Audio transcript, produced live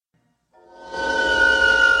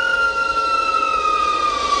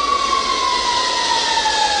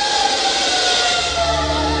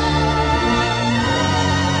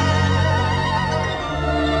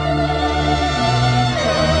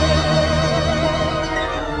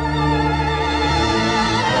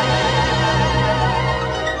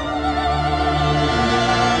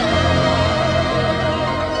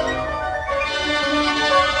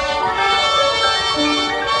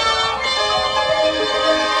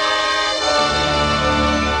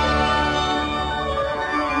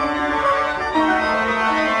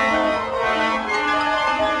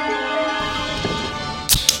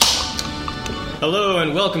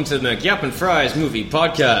welcome to the McYap and Fries Movie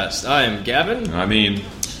Podcast. I am Gavin. I'm Ian.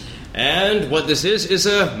 And what this is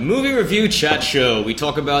a movie review chat show. We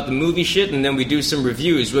talk about the movie shit and then we do some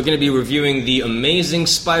reviews. We're going to be reviewing The Amazing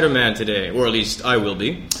Spider-Man today, or at least I will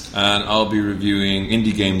be. And I'll be reviewing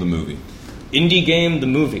Indie Game the Movie. Indie Game the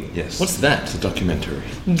Movie? Yes. What's that? It's a documentary.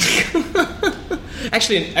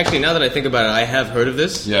 Actually, now that I think about it, I have heard of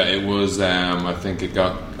this. Yeah, it was, I think it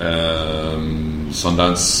got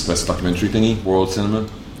Sundance Best Documentary thingy, World Cinema.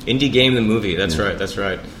 Indie Game the Movie, that's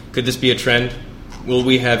right. Could this be a trend? Will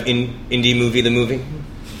we have Indie Movie the Movie?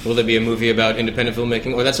 Will there be a movie about independent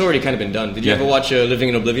filmmaking? Or that's already kind of been done. Did you ever watch Living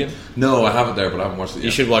in Oblivion? No, I have it there, but I haven't watched it yet.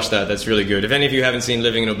 You should watch that. That's really good. If any of you haven't seen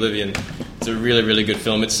Living in Oblivion, it's a really, really good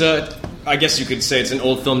film. It's, I guess you could say it's an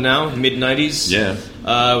old film now, mid-90s. Yeah.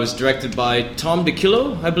 It was directed by Tom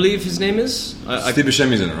DeCillo, I believe his name is. Steve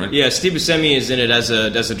Buscemi's in it, right? Yeah, Steve Buscemi is in it as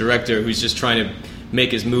a director who's just trying to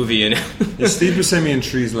make his movie. Is Steve Buscemi in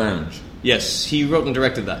Trees Lounge? Yes, he wrote and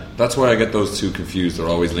directed that. That's why I get those two confused. They're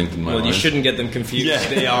always linked in my mind. Well, you shouldn't get them confused.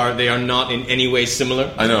 Yeah. They are not in any way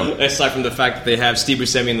similar. I know. Aside from the fact that they have Steve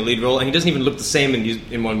Buscemi in the lead role, and he doesn't even look the same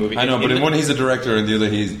in one movie. I know, but in one he's a director, and the other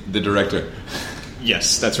he's the director.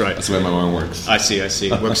 Yes, that's right. That's the way my mind works. I see.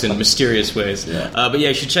 It works in mysterious ways. Yeah. But yeah,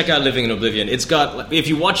 you should check out Living in Oblivion. It's got, if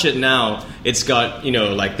you watch it now, it's got,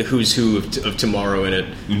 like the who's who of tomorrow in it.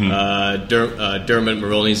 Mm-hmm. Dermot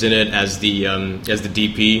Mulroney's in it as the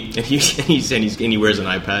DP, and he wears an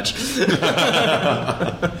eye patch. You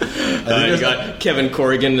got Kevin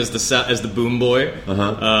Corrigan as the boom boy,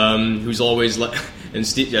 who's always like, and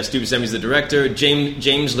Steve Buscemi's the director.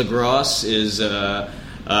 James LaGrosse is the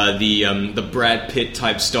Brad Pitt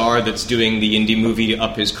type star that's doing the indie movie to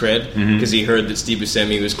up his cred because he heard that Steve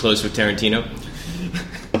Buscemi was close with Tarantino.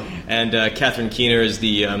 And Catherine Keener is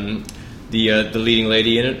the leading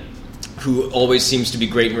lady in it, who always seems to be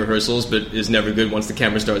great in rehearsals but is never good once the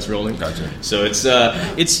camera starts rolling. Gotcha. So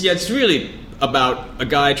it's really about a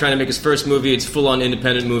guy trying to make his first movie. It's full-on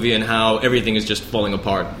independent movie and how everything is just falling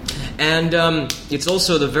apart. And it's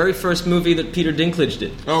also the very first movie that Peter Dinklage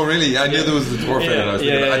did. Oh, really? I knew there was a dwarf in it. I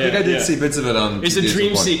think I did see bits of it on. It's a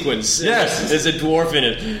dream sequence. Yes, there's a dwarf in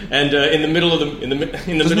it, and in the middle of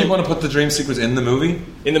Doesn't he want to put the dream sequence in the movie?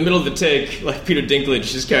 In the middle of the take, like Peter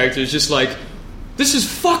Dinklage, his character is just like, "This is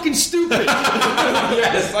fucking stupid."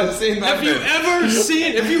 Yes, I've seen that. Have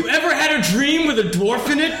you ever had a dream with a dwarf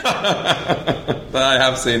in it? I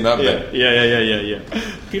have seen that bit. Yeah.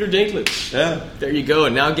 Peter Dinklage. Yeah. There you go.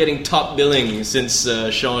 And now getting top billing since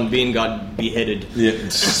Sean Bean got beheaded. Yeah.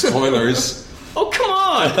 Spoilers. Oh, come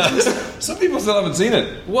on! Some people still haven't seen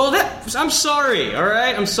it. Well, I'm sorry,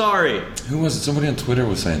 alright? I'm sorry. Who was it? Somebody on Twitter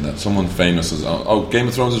was saying that. Someone famous was, Game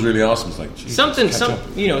of Thrones is really awesome. It's like, geez, something's,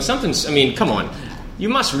 I mean, come on. You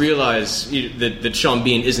must realize that Sean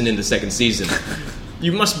Bean isn't in the second season.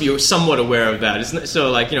 You must be somewhat aware of that.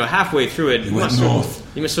 So, halfway through it, you must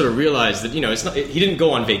sort of realize that, it's not. He didn't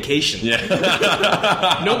go on vacation.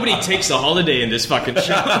 Yeah. Nobody takes a holiday in this fucking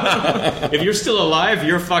show. If you're still alive,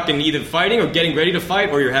 you're fucking either fighting or getting ready to fight,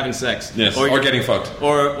 or you're having sex. Yes. Or getting fucked.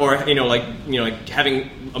 Or having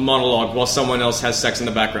a monologue while someone else has sex in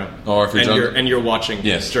the background. Or if you're watching,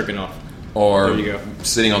 jerking off. Or there you go.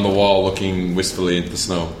 Sitting on the wall looking wistfully into the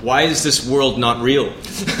snow. Why is this world not real?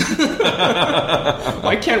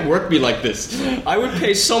 Why can't work be like this? I would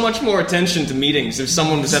pay so much more attention to meetings if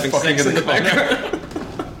someone was having sex in the background.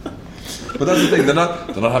 But that's the thing, they're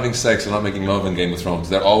not having sex, they're not making love in Game of Thrones.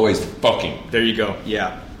 They're always fucking. There you go,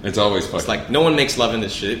 yeah. It's always fucking. It's like no one makes love in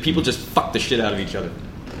this shit. People just fuck the shit out of each other.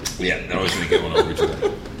 Yeah, they're always going to get one over each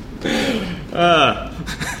other. Are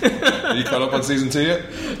you caught up on season 2 yet?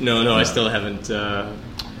 No, I still haven't.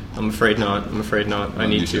 I'm afraid not. I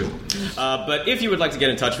need to. But if you would like to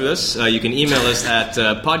get in touch with us, you can email us at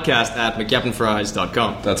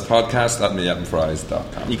podcast@mcyapanfries.com. That's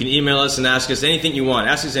podcast@mcyapanfries.com. You can email us and ask us anything you want.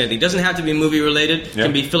 Ask us anything. It doesn't have to be movie related. It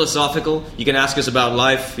can be philosophical. You can ask us about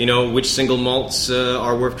life. Which single malts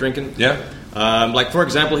are worth drinking. Yeah. For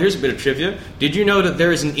example, here's a bit of trivia. Did you know that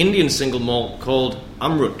there is an Indian single malt called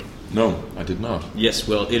Amrut? No, I did not. Yes,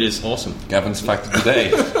 well, it is awesome. Gavin's fact of the day.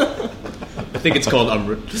 I think it's called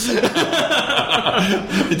Amrut.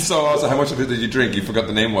 It's so awesome. How much of it did you drink? You forgot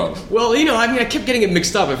the name was. Well, I kept getting it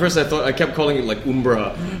mixed up. At first, I kept calling it like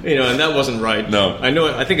Umbra, and that wasn't right. No,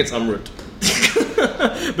 I think it's Amrut,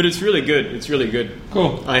 but it's really good. It's really good.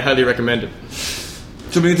 Cool. I highly recommend it.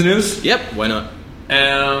 Jumping into news? Yep. Why not?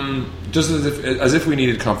 Just as if we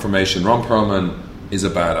needed confirmation, Ron Perlman is a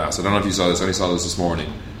badass. I don't know if you saw this. I only saw this morning.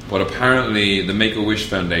 But apparently, the Make-A-Wish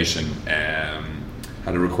Foundation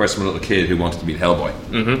had a request from a little kid who wanted to meet Hellboy.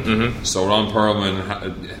 So Ron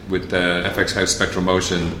Perlman, with FX House Spectral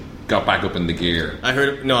Motion, got back up in the gear. I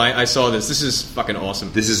heard. No, I saw this. This is fucking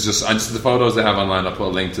awesome. This is just the photos they have online. I'll put a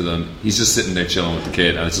link to them. He's just sitting there chilling with the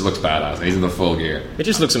kid, and it just looks badass. And he's in the full gear. It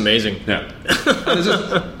just looks amazing. Yeah. And it's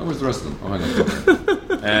just, where's the rest of them? Oh my god.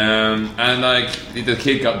 And like the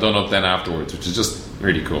kid got done up then afterwards, which is just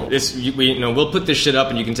really cool. We'll put this shit up,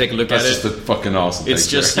 and you can take a look at it. That's just a fucking awesome. It's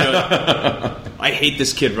picture. just, I hate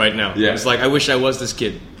this kid right now. Yeah. It's like I wish I was this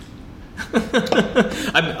kid.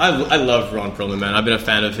 I love Ron Perlman, man. I've been a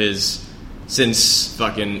fan of his since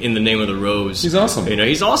fucking In the Name of the Rose. He's awesome.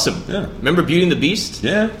 He's awesome. Yeah. Remember Beauty and the Beast?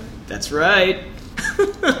 Yeah. That's right.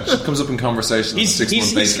 It comes up in conversation on a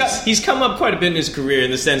 6-month basis. He's come up quite a bit in his career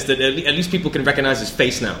in the sense that at least people can recognize his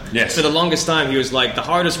face now. Yes. For the longest time, he was like the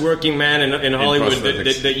hardest working man in Hollywood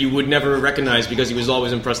that you would never recognize because he was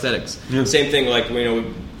always in prosthetics. Yeah. Same thing,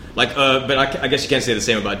 but I guess you can't say the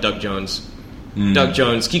same about Doug Jones. Doug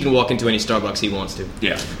Jones, he can walk into any Starbucks he wants to.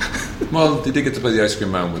 Yeah. Well, they did get to play the ice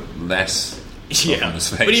cream man with less stuff on his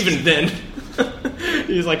face. But even then,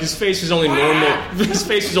 he's like his face was only normal. His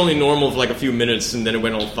face was only normal for like a few minutes, and then it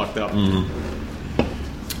went all fucked up.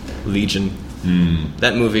 Legion.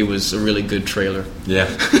 That movie was a really good trailer. Yeah.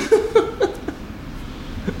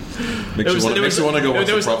 Makes you want to go watch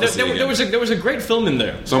the Prophecy again. There was a great film in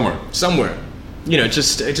there. Somewhere. It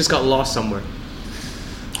just got lost somewhere.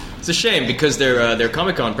 It's a shame because their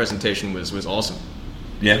Comic-Con presentation was awesome.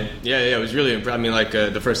 Yeah. Yeah, it was really impressive. I mean, like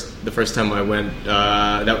the first time I went,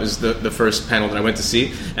 that was the first panel that I went to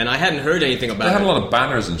see, and I hadn't heard anything about it. They had a lot of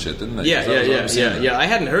banners and shit, didn't they? Yeah. I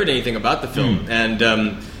hadn't heard anything about the film, and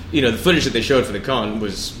the footage that they showed for the con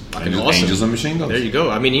was fucking awesome. Angels and machine guns. There you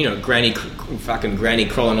go. I mean, Granny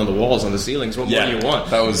crawling on the walls, on the ceilings. What more do you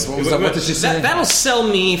want? What did she say? That'll sell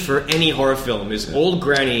me for any horror film. Is old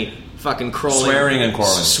Granny fucking crawling, swearing and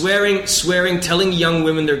quarreling, swearing, telling young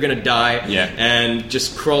women they're gonna die, and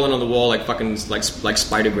just crawling on the wall like fucking like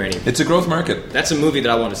Spider Granny. It's a growth market. That's a movie that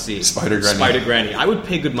I want to see. Spider Granny. I would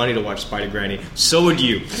pay good money to watch Spider Granny. So would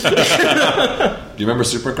you. Do you remember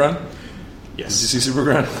Super Gran? Yes. Did you see Super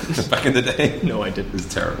Gran back in the day? No, I didn't. It was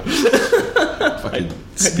terrible. Fucking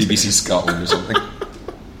BBC Scotland or something.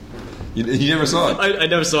 You never saw it? I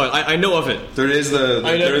never saw it. I know of it. There is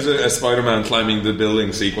a Spider-Man climbing the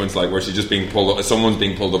building sequence, like where she's just being pulled up. Someone's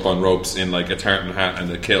being pulled up on ropes in like a tartan hat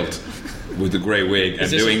and a kilt with a grey wig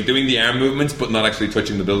and doing the arm movements, but not actually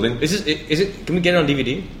touching the building. Is it? Can we get it on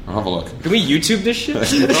DVD? I'll have a look. Can we YouTube this shit?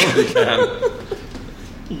 You probably can.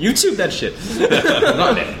 YouTube that shit.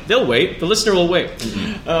 They'll wait. The listener will wait.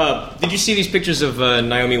 Did you see these pictures of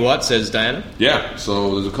Naomi Watts as Diana? Yeah.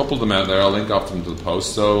 So there's a couple of them out there. I'll link off them to the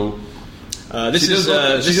post. So.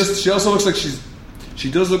 She also looks like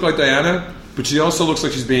she does look like Diana, but she also looks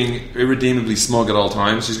like she's being irredeemably smug at all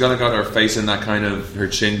times. She's got her face in that kind of her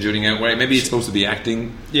chin jutting out way. Maybe it's supposed to be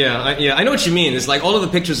acting. I know what you mean. It's like all of the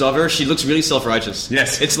pictures of her, she looks really self-righteous.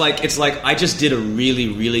 Yes, it's like I just did a really,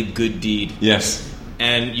 really good deed. Yes,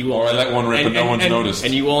 and you all, or I let one rip and no one's noticed,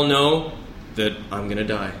 and you all know that I'm gonna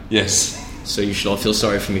die. Yes, so you should all feel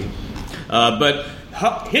sorry for me. But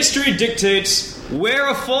history dictates. Wear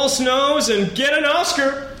a false nose and get an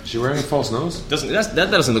Oscar. Is she wearing a false nose? That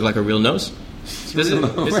doesn't look like a real nose. Is it a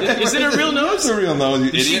real nose? It's a real nose, you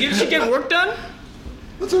idiot. Did she get work done?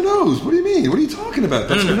 That's her nose. What do you mean? What are you talking about?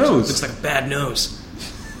 That's her nose. Looks like a bad nose.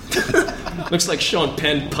 Looks like Sean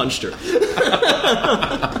Penn punched her.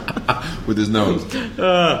 With his nose.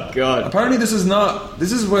 Oh, God. Apparently this is what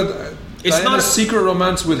it's Diana's not a secret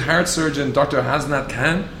romance with heart surgeon Dr. Hasnat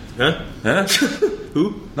Khan. Huh?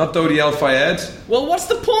 Who? Not Dodi Al Fayed. Well, what's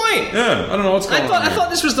the point? Yeah, I don't know what's going on. I thought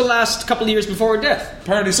this was the last couple of years before her death.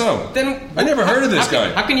 Apparently so. Then I never heard of this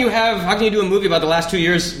guy. How can you do a movie about the last 2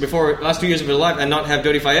 years of her life and not have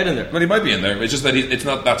Dodi Fayed in there? Well, he might be in there. It's just that it's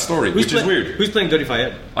not that story, which is weird. Who's playing Dodi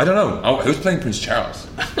Fayed? I don't know. Oh, who's playing Prince Charles?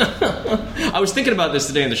 I was thinking about this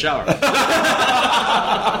today in the shower.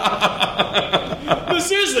 No,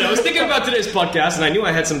 seriously, I was thinking about today's podcast, and I knew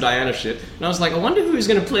I had some Diana shit, and I was like, I wonder who's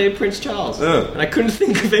going to play Prince Charles, and I couldn't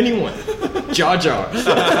think of anyone. Jar Jar.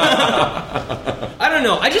 I don't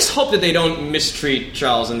know. I just hope that they don't mistreat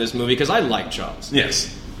Charles in this movie because I like Charles.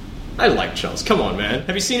 Yes. I like Charles. Come on, man.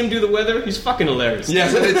 Have you seen him do the weather? He's fucking hilarious.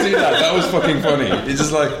 Yes, I did see that. That was fucking funny. He's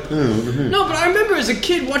just like... No, but I remember as a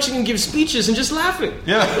kid watching him give speeches and just laughing.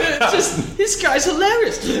 Yeah. This guy's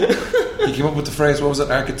hilarious. He came up with the phrase, what was it,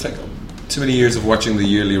 architect... Too many years of watching the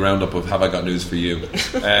yearly roundup of Have I Got News for You.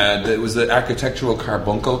 And it was the architectural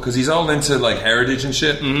carbuncle, because he's all into like heritage and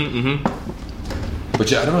shit. But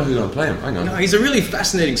yeah, I don't know who's going to play him. Hang on. No, he's a really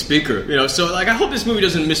fascinating speaker. So like I hope this movie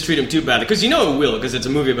doesn't mistreat him too badly, because it will, because it's a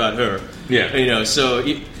movie about her. Yeah. So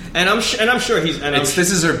And I'm sure he's.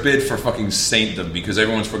 This is her bid for fucking saintdom because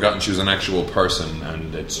everyone's forgotten she was an actual person,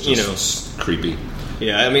 and it's just creepy.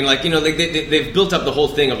 Yeah, I mean, like, they've built up the whole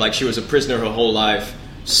thing of like she was a prisoner her whole life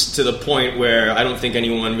to the point where I don't think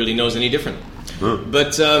anyone really knows any different.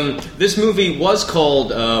 But this movie was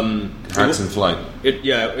called Hearts in Flight. It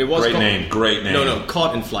was great called, name. No,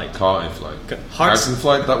 Caught in Flight. Hearts in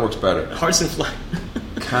Flight. That works better. Hearts in Flight.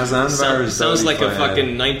 Kazanvar sounds like a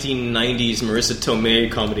fucking 1990s Marissa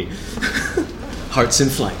Tomei comedy. Hearts in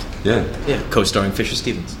Flight. Yeah, co-starring Fisher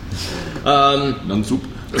Stevens. None soup.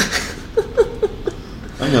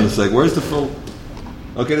 Hang on a sec. Where's the full?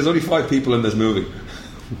 Okay, there's only 5 people in this movie.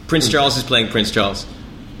 Prince Charles is playing Prince Charles.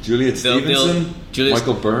 Juliet Stevenson,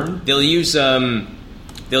 Michael Byrne. They'll use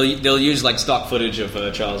like stock footage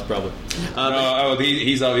of Charles probably.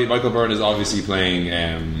 He's Michael Byrne is obviously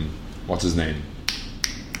playing what's his name?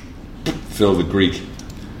 Phil the Greek.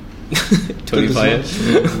 Tony Fayed.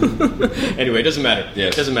 Anyway, it doesn't matter.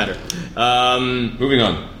 Yes. It doesn't matter. Moving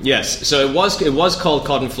on. Yes, so it was called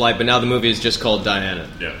Caught in Flight, but now the movie is just called Diana.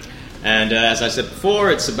 Yeah. And as I said before,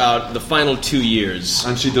 it's about the final 2 years.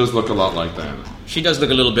 And she does look a lot like Diana. She does look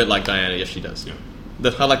a little bit like Diana. Yes, she does. Yeah.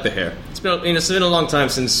 I like the hair. It's been a long time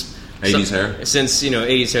since 80s hair. Since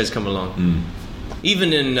 80s hair's come along.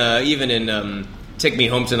 Even in Take Me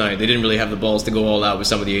Home Tonight, they didn't really have the balls to go all out with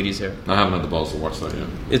some of the 80s hair. I haven't had the balls to watch that yet.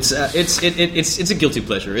 It's a guilty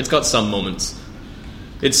pleasure. It's got some moments.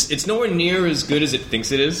 It's nowhere near as good as it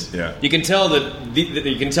thinks it is. Yeah. You can tell that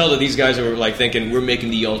these guys are like thinking we're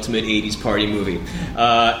making the ultimate 80s party movie,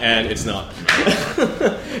 and it's not.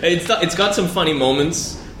 It's got some funny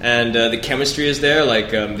moments, and the chemistry is there.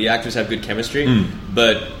 Like the actors have good chemistry,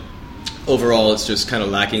 but overall it's just kind of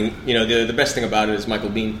lacking. The best thing about it is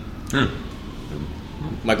Michael Biehn.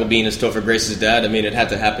 Michael Biehn is Topher Grace's dad. I mean, it had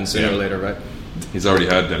to happen sooner or later, right? He's already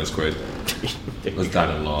had Dennis Quaid. His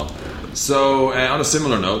dad-in-law. So, on a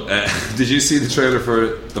similar note, did you see the trailer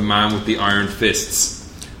for The Man with the Iron Fists?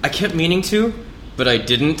 I kept meaning to, but I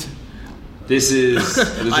didn't. There's a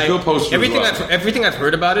good poster. Everything I've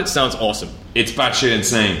heard about it sounds awesome. It's batshit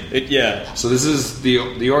insane. So this is the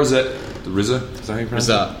RZA. The RZA? Is that how you pronounce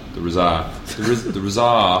it? The RZA. The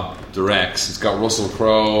RZA directs. It's got Russell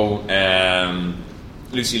Crowe,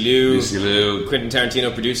 Lucy Liu, Quentin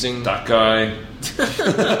Tarantino producing. That guy.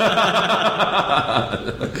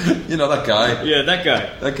 You know that guy. Yeah, that guy.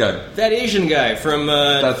 That Asian guy from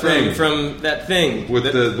that thing with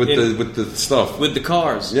the stuff with the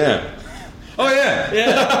cars. Yeah. Oh yeah.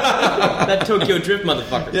 That Tokyo Drift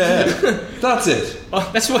motherfucker. Yeah. That's it.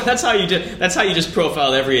 Oh, that's how you just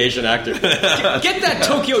profile every Asian actor. Get that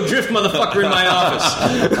Tokyo Drift motherfucker in my office.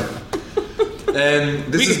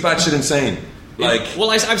 This is batshit insane.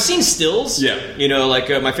 I've seen stills. Yeah.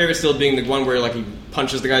 My favorite still being the one where he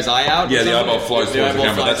punches the guy's eye out. Yeah, the eyeball flies towards the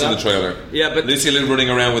camera. That's in the trailer. Yeah, but Lucy Liu running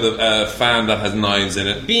around with a fan that has knives in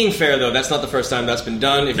it. Being fair, though, that's not the first time that's been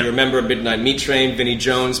done. If you remember Midnight Meat Train, Vinnie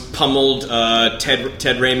Jones pummeled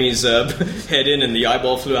Ted Raimi's head in, and the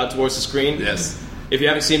eyeball flew out towards the screen. Yes. If you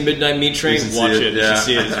haven't seen Midnight Meat Train, watch it. You should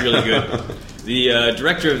see it. It's really good. The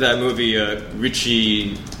director of that movie,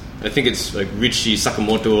 Richie... I think it's like Richie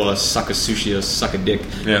Sakamoto or Sakasushi or Sakadick,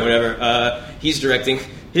 whatever. He's directing.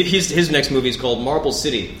 His next movie is called Marble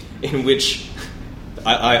City, in which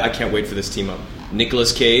I can't wait for this team up.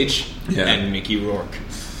 Nicolas Cage and Mickey Rourke.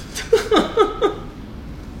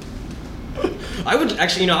 I would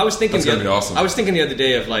actually, I was thinking. That's gonna be awesome. I was thinking the other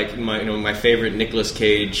day of my favorite Nicolas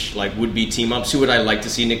Cage would be team ups. Who would I like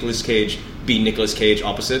to see Nicolas Cage be Nicolas Cage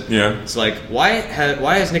opposite? Yeah. It's like why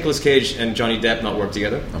has Nicolas Cage and Johnny Depp not worked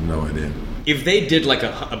together? I have no idea. If they did like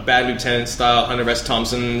a Bad Lieutenant style Hunter S.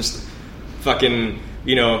 Thompson's fucking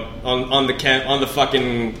on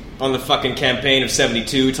the fucking campaign of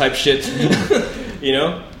 '72 type shit,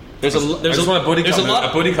 There's a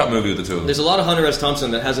buddy cop movie with the two of them. There's a lot of Hunter S. Thompson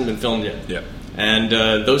that hasn't been filmed yet. Yeah. And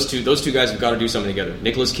those two guys have got to do something together.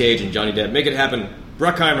 Nicolas Cage and Johnny Depp. Make it happen.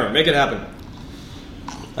 Bruckheimer, make it happen.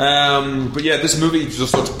 But yeah, this movie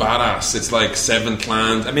just looks badass. It's like Seventh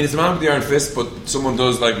Land. I mean, it's the Man with the Iron Fist, but someone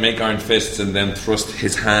does make iron fists and then thrust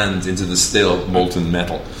his hands into the still molten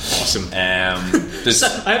metal. Awesome. I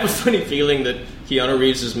have a funny feeling that Keanu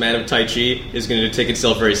Reeves' Man of Tai Chi is going to take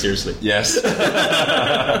itself very seriously. Yes.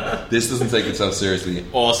 This doesn't take itself seriously.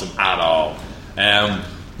 Awesome. At all.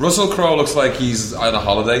 Russell Crowe looks like he's on a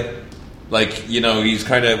holiday. He's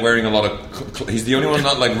kind of wearing a lot of... He's the only one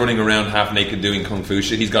not running around half naked doing kung fu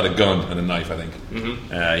shit. He's got a gun and a knife, I think.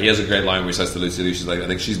 Mm-hmm. He has a great line where he says to Lucy Liu, she's like, I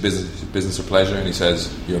think she's business or pleasure, and he says,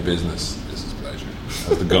 your business is pleasure.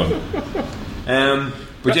 That's the gun.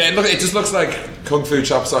 But yeah, look, it just looks like kung fu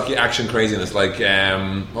chopsocky action craziness. Like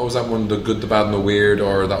what was that one? The Good, the Bad, and the Weird,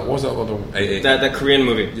 or that what was that other that Korean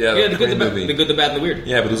movie? Yeah, the Korean movie. The Good, the Bad, and the Weird.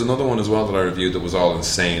 Yeah, but there's another one as well that I reviewed that was all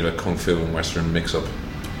insane about kung fu and Western mix-up.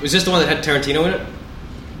 Was this the one that had Tarantino in it?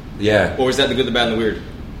 Yeah. Or was that The Good, the Bad, and the Weird?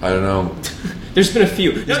 I don't know. There's been a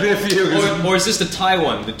few. Or is this the Thai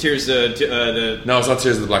one? The Tears. No, it's not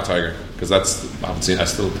Tears of the Black Tiger because that's I haven't seen. I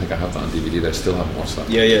still think I have that on DVD. There, I still haven't watched that.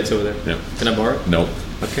 Yeah, it's over there. Yeah. Can I borrow it? No.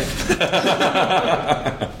 Okay.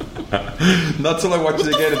 Not till I watch it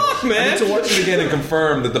again. Fuck, man? I need to watch it again and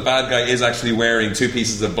confirm that the bad guy is actually wearing 2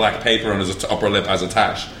 pieces of black paper on his upper lip as a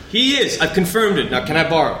tash. He is. I've confirmed it. Now, can I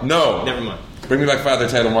borrow? No. Never mind. Bring me back Father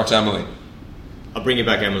Ted and watch Emily. I'll bring you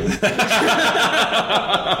back, Emily.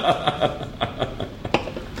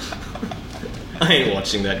 I ain't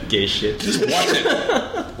watching that gay shit. Just watch it.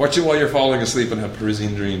 Watch it while you're falling asleep and have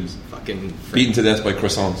Parisian dreams. Fucking beaten to death by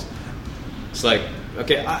croissants. It's like,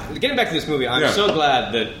 okay, getting back to this movie, I'm so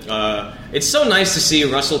glad that it's so nice to see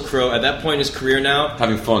Russell Crowe at that point in his career now,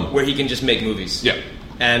 having fun, where he can just make movies. Yeah.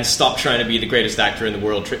 And stop trying to be the greatest actor in the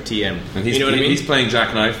world, TM. And he's, you know what I mean? He's playing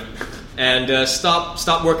Jackknife. And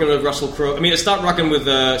stop working with Russell Crowe. I mean, stop working with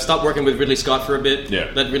Ridley Scott for a bit.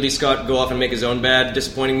 Yeah. Let Ridley Scott go off and make his own bad,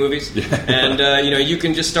 disappointing movies. Yeah. And you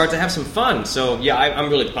can just start to have some fun. So yeah, I'm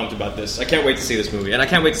really pumped about this. I can't wait to see this movie, and I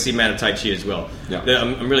can't wait to see Man of Tai Chi as well. Yeah.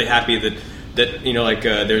 I'm really happy that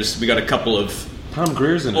we got a couple of Pam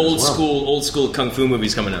Grier's in it old school kung fu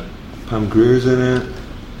movies coming out. Pam Grier's in it.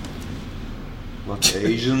 Lots of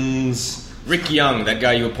Asians. Rick Young, that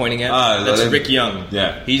guy you were pointing at. That's Rick Young.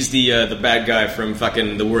 Yeah. He's the bad guy from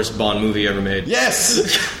fucking the worst Bond movie ever made. Yes!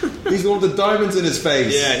 He's the one with the diamonds in his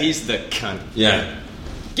face. Yeah, he's the cunt. Yeah.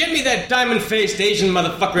 Get me that diamond-faced Asian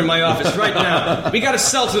motherfucker in my office right now. We gotta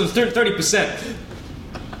sell to the 30%.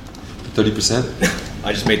 30%?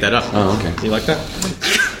 I just made that up. Oh, okay. You like that?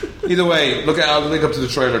 Either way, I'll link up to the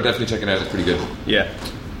trailer. Definitely check it out. It's pretty good. Yeah.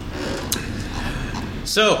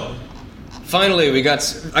 So, finally, we got.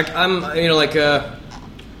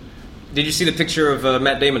 Did you see the picture of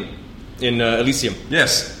Matt Damon in Elysium?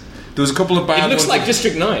 Yes. There was a couple of bad. It looks like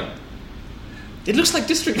District 9. It looks like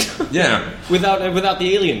District 9. Yeah. without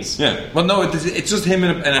the aliens. Yeah. Well, no, it's just him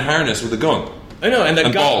in a harness with a gun. I know, and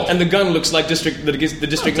bald. The gun looks like the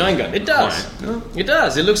District 9 gun. It does. Right. No. It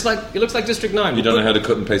does. It looks like District 9. You don't know how to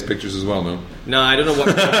cut and paste pictures as well, no? No, I don't know what.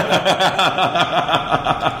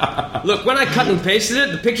 Look, when I cut and pasted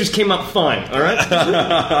it, the pictures came up fine. All right.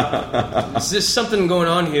 There's something going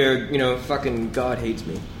on here. Fucking God hates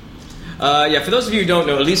me. For those of you who don't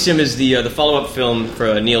know, Elysium is the follow-up film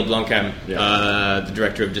for Neil Blomkamp, the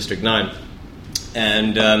director of District 9,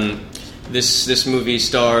 and this movie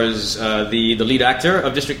stars the lead actor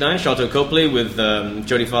of District 9, Sharlto Copley, with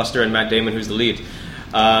Jodie Foster and Matt Damon, who's the lead,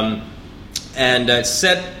 and it's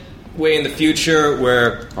set way in the future,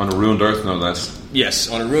 where on a ruined Earth, no less. Yes,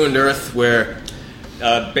 on a ruined Earth, where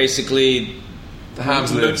basically. The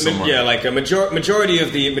haves live somewhere. Yeah, like a majority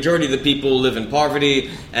of the people live in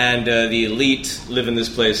poverty, and the elite live in this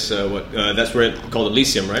place. That's where it's called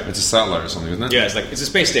Elysium, right? It's a satellite or something, isn't it? Yeah, it's a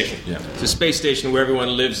space station. Yeah, it's a space station where everyone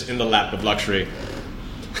lives in the lap of luxury.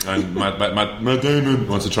 And Matt Damon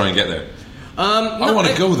wants to try and get there. I want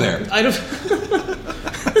to go there. I don't.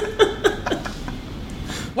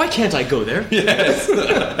 Why can't I go there? Yes.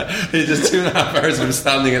 He's just 2.5 hours of him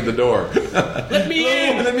standing at the door. Let me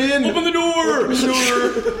in! Let me in! Open the door! Open the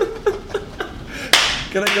door!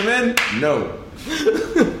 Can I come in? No.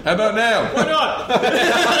 How about now? Why not?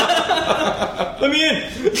 Let me in!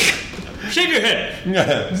 Shave your head!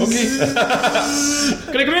 Okay.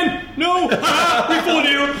 Can I come in? No! We fooled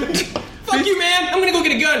you! Fuck you, man! I'm gonna go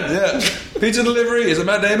get a gun! Yeah. Pizza delivery, is it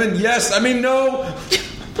Matt Damon? Yes, I mean no!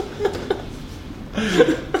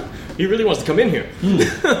 He really wants to come in here.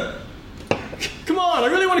 Come on, I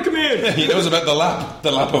really want to come in. He knows about the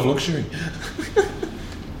lap of luxury.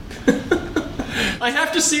 I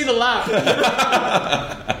have to see the lap.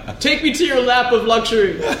 Take me to your lap of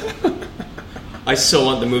luxury. I so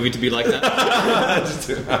want the movie to be like that. Just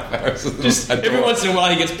 2.5 hours. Just every once in a while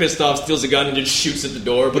he gets pissed off, steals a gun, and just shoots at the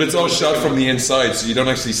door. But it's all shot from the inside, so you don't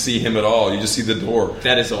actually see him at all. You just see the door.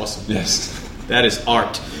 That is awesome. Yes. That is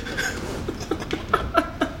art.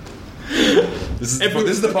 This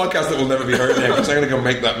is the podcast that will never be heard now, because I'm going to go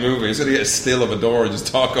make that movie. He's going to get a still of a door and just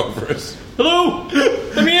talk over it. Hello!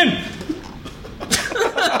 Let me in!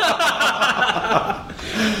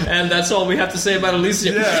 And that's all we have to say about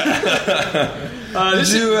Elysium. Yeah.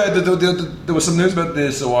 There was some news about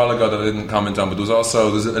this a while ago that I didn't comment on, but there's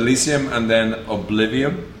Elysium and then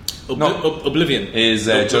Oblivion. Oblivion is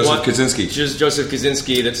Joseph Kaczynski. Joseph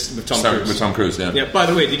Kaczynski. That's with Tom Cruise. With Tom Cruise, yeah. Yeah. By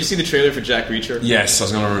the way, did you see the trailer for Jack Reacher? Yes, I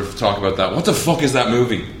was going to talk about that. What the fuck is that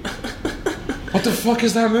movie? What the fuck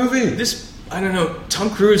is that movie? I don't know. Tom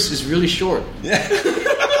Cruise is really short. Yeah.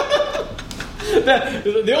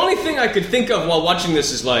 The only thing I could think of while watching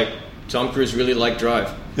this is like, Tom Cruise really liked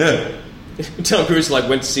Drive. Yeah. Tom Cruise like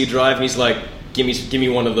went to see Drive and he's like, give me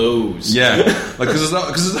one of those. Yeah. Like, because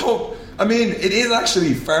it's no. I mean, it is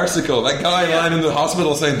actually farcical. That guy lying in the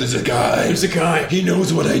hospital saying, "There's a guy. He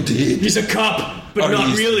knows what I did. He's a cop, but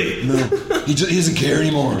not really. No, he doesn't care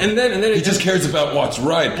anymore. And then he just cares about what's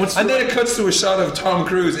right. Then it cuts to a shot of Tom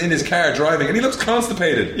Cruise in his car driving, and he looks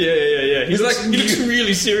constipated. Yeah. He looks like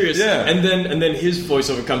really serious. Yeah. And then his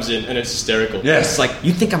voiceover comes in, and it's hysterical. Yes. It's like,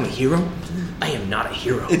 you think I'm a hero? I am not a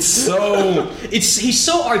hero. It's so... He's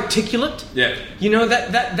so articulate. Yeah. You know,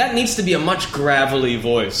 that needs to be a much gravelly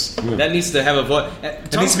voice. That needs to have a voice.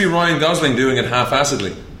 It needs to be Ryan Gosling doing it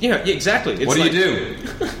half-assedly. Yeah, exactly. It's what do you do?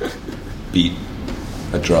 Beat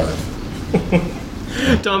a Drive.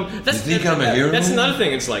 Tom, you think I'm a hero? That's another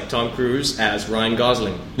thing. It's like Tom Cruise as Ryan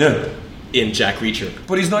Gosling. Yeah. In Jack Reacher.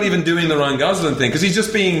 But he's not even doing the Ryan Gosling thing, because he's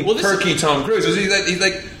just being perky Tom Cruise. He's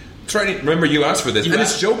like... Remember, you asked for this, and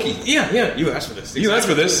it's jokey. Yeah, you asked for this. Exactly. You asked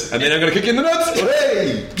for this, and then I'm going to kick you in the nuts.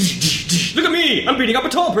 Hey! Look at me! I'm beating up a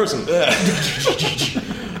tall person. You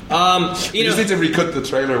just need to recut the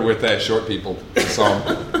trailer with short people song.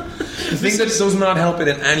 The thing that does not help it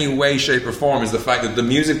in any way, shape, or form is the fact that the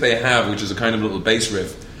music they have, which is a kind of little bass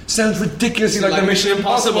riff, sounds ridiculously like the Mission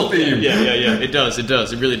Impossible theme. Yeah. It does. It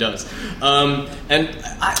really does.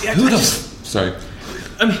 Sorry.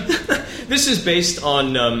 This is based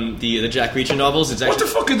on the Jack Reacher novels. It's actually, what the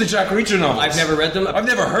fuck are the Jack Reacher novels? I've never read them. I've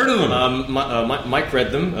never heard of them. Mike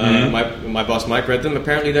read them. My boss Mike read them.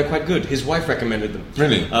 Apparently they're quite good. His wife recommended them.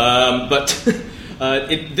 Really? But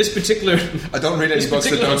this particular... I don't read any books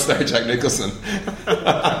that don't star Jack Nicholson.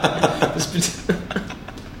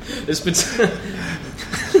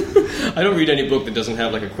 I don't read any book that doesn't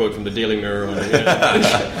have like a quote from the Daily Mirror on it.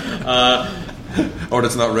 Or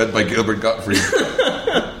that's not read by Gilbert Gottfried.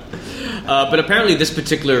 But apparently this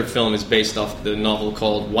particular film is based off the novel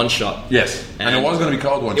called One Shot. Yes, and it was going to be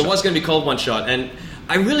called One Shot. It was going to be called One Shot, and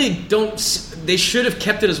I really don't... They should have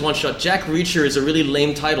kept it as One Shot. Jack Reacher is a really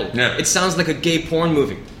lame title. Yeah. It sounds like a gay porn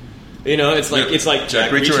movie. You know, it's like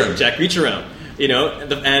Jack Reacher around. You know,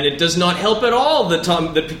 and it does not help at all that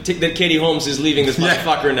Katie Holmes is leaving this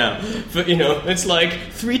motherfucker now. But, you know, it's like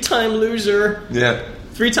 3-time loser. Yeah.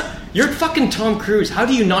 3-time... You're fucking Tom Cruise. How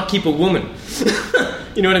do you not keep a woman?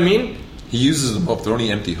 You know what I mean? He uses them up. They're only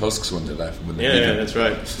empty husks when they left. Yeah, that's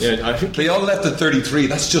right. Yeah, they all left at 33.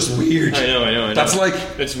 That's just weird. I know. That's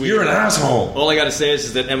like, that's weird. You're an asshole. All I gotta say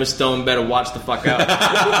is that Emma Stone better watch the fuck out.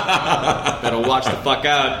 Better watch the fuck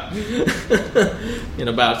out. In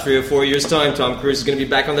about 3 or 4 years' time, Tom Cruise is gonna be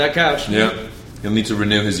back on that couch. Yeah. He'll need to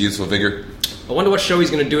renew his youthful vigor. I wonder what show he's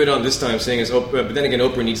going to do it on this time, seeing as Oprah. But then again,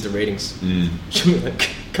 Oprah needs the ratings.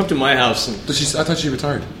 Come to my house. I thought she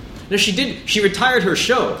retired. No, she did. She retired her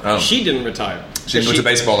show. Oh. She didn't retire. She didn't go to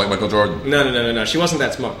baseball like Michael Jordan. No. She wasn't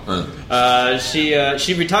that smart.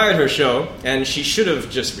 She retired her show, and she should have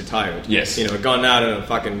just retired. Yes. You know, gone out in a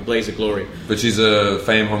fucking blaze of glory. But she's a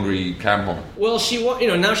fame-hungry cam whore. Well,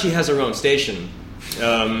 now she has her own station.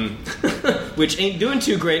 Which ain't doing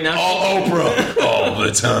too great now. All Oprah, all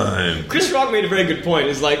the time. Chris Rock made a very good point.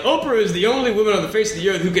 It's like, Oprah is the only woman on the face of the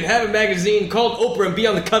earth who can have a magazine called Oprah and be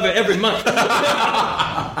on the cover every month.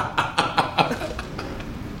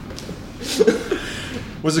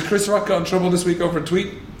 Was it Chris Rock got in trouble this week over a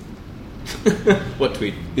tweet? What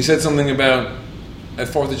tweet? He said something about, at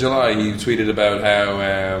 4th of July, he tweeted about how...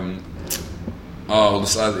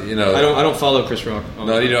 you know, I don't follow Chris Rock.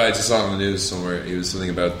 No, you know, I just saw it on the news somewhere. He was something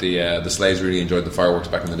about the slaves really enjoyed the fireworks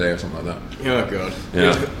back in the day or something like that. Oh god.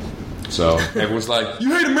 Yeah. So everyone's like,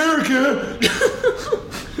 "You hate America."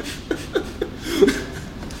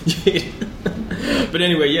 But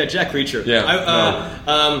anyway, yeah, Jack Reacher.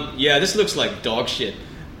 Yeah. This looks like dog shit.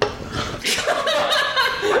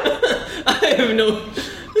 I have no.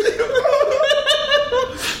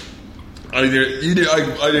 I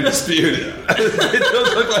dispute it. It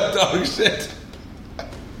does look like dog shit.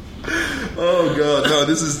 Oh god, no!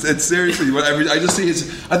 It's seriously. I just see his.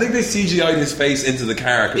 I think they CGI'd his face into the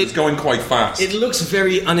car because it's going quite fast. It looks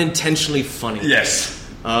very unintentionally funny. Yes.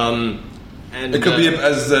 And it could be,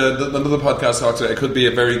 as another podcast talks about, it could be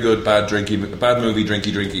a very good bad movie,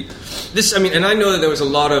 drinky. This, I mean, and I know that there was a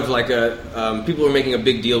lot of people were making a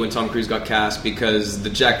big deal when Tom Cruise got cast because the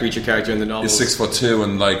Jack Reacher character in the novel is 6'2"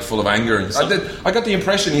 and like full of anger. And I got the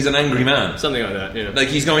impression he's an angry man, something like that. You know, like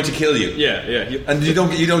he's going to kill you. Yeah. And you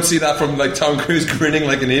don't see that from like Tom Cruise grinning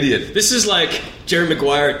like an idiot. This is like Jerry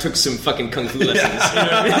Maguire took some fucking kung fu lessons. Yeah. You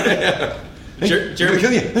know what I mean? Yeah. Jerry,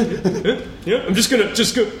 kill you. Yeah, I'm just gonna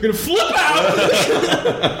flip out.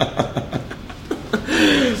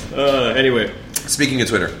 Anyway, speaking of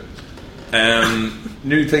Twitter,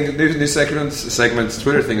 new segment,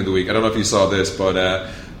 Twitter thing of the week. I don't know if you saw this, but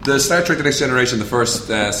the Star Trek: The Next Generation, the first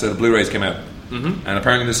set of Blu-rays came out, and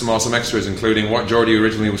apparently there's some awesome extras, including what Geordi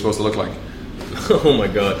originally was supposed to look like. Oh my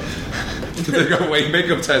god! They got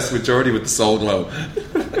makeup tests with Geordi with the soul glow.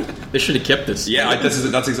 They should have kept this. Yeah,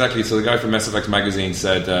 that's exactly. So the guy from SFX magazine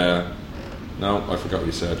said, "No, I forgot what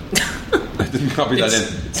he said. I didn't copy that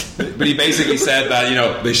in." But he basically said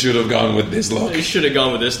that they should have gone with this look. They should have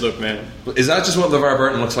gone with this look, man. Is that just what LeVar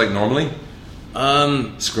Burton looks like normally?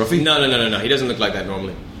 Scruffy? No. He doesn't look like that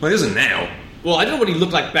normally. Well, he doesn't now. Well, I don't know what he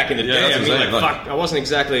looked like back in the day. I mean, fuck, I wasn't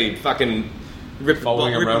exactly fucking ripping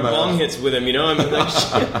bong hits with him. I mean, like,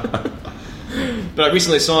 shit. But I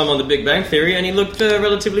recently saw him on The Big Bang Theory, and he looked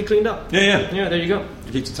relatively cleaned up. Yeah. There you go.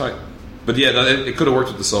 He keeps it tight. But yeah, it could have worked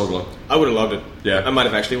with the soul glow. I would have loved it. Yeah. I might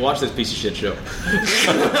have actually watched this piece of shit show.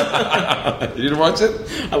 You didn't watch it?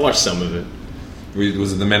 I watched some of it.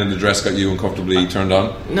 Was it the men in the dress got you uncomfortably turned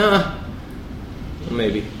on? Nah.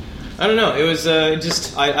 Maybe. I don't know. It was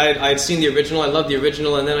just... I had seen the original. I loved the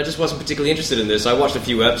original, and then I just wasn't particularly interested in this. I watched a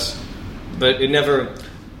few eps, but it never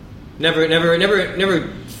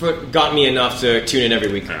got me enough to tune in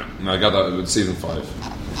every week. No, I got that with season 5.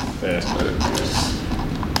 Yeah.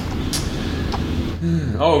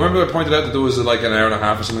 Oh, remember I pointed out that there was like an hour and a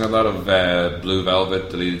half or something like that of Blue Velvet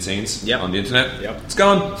deleted scenes on the internet? Yep. It's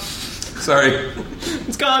gone. Sorry.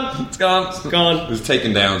 It's gone. It's gone. It's gone. It was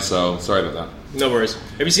taken down, so sorry about that. No worries.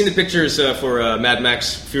 Have you seen the pictures for Mad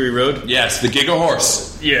Max Fury Road? Yes, the Giga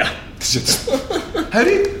Horse. Yeah. How do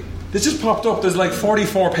you... This just popped up. There's like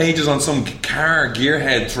 44 pages on some car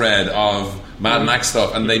gearhead thread of Mad Max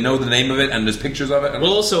stuff, and they know the name of it, and there's pictures of it.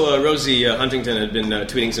 Well, also Rosie Huntington had been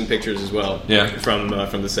tweeting some pictures as well. Yeah. From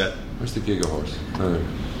the set. Where's the Giga Horse? Oh.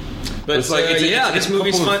 But it's like this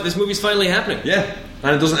movie's finally happening. Yeah,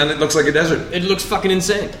 and it looks like a desert. It looks fucking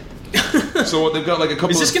insane. So they've got like a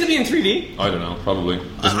couple. Is this going to be in 3D? I don't know. Probably.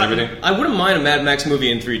 I wouldn't mind a Mad Max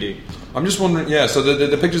movie in 3D. I'm just wondering. Yeah. So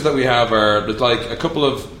the pictures that we have are there's like a couple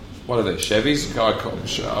of, what are they? Chevys?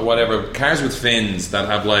 Whatever. Cars with fins that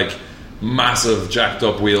have like massive jacked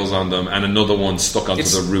up wheels on them, and another one stuck onto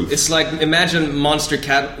the roof. It's like, imagine Monster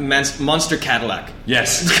Cadillac.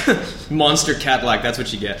 Yes. Monster Cadillac, that's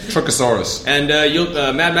what you get. Truckosaurus. And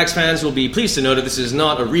Mad Max fans will be pleased to know that this is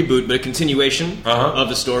not a reboot, but a continuation of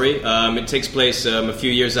the story. It takes place a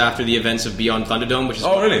few years after the events of Beyond Thunderdome,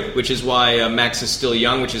 which is why Max is still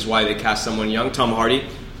young, which is why they cast someone young, Tom Hardy.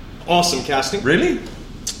 Awesome casting. Really?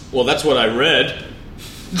 Well, that's what I read.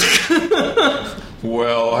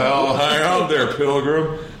 Well, hell, hang on there,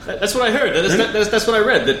 Pilgrim. That's what I heard. That's what I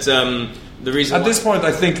read. That the reason at this point,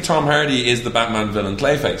 I think Tom Hardy is the Batman villain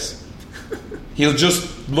Clayface. He'll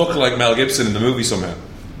just look like Mel Gibson in the movie somehow.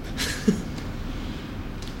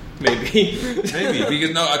 Maybe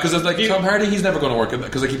because it's like Tom Hardy, he's never going to work in that.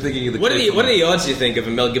 Because I keep thinking of the. What are the odds, you think, of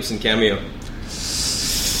a Mel Gibson cameo?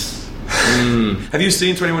 Have you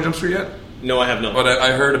seen 21 Jump Street yet? No, I have not. But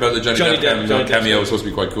I heard about the Johnny Depp cameo was supposed to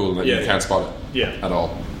be quite cool, and you can't spot it. Yeah. At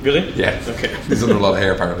all. Really? Yeah. Okay. He's under a lot of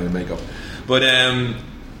hair apparently and makeup. But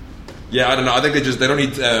yeah, I don't know. I think they don't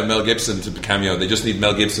need Mel Gibson to cameo. They just need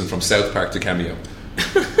Mel Gibson from South Park to cameo.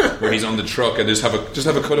 Where he's on the truck and just have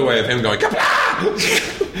a cutaway of him going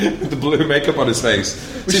with the blue makeup on his face.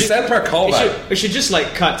 South Park callback. We should just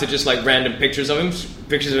like cut to just like random pictures of him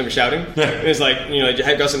shouting. And it's like,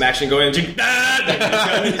 you got some action going and he's back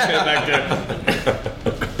there.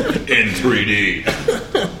 In 3D.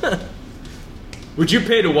 Would you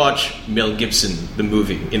pay to watch Mel Gibson the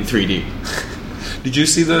movie in 3D? Did you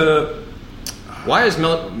see the? Why is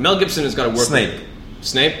Mel Gibson has got to work?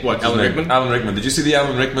 Snape? What? Alan Rickman? Alan Rickman. Did you see the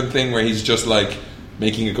Alan Rickman thing where he's just like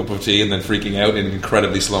making a cup of tea and then freaking out in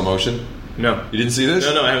incredibly slow motion? No. You didn't see this?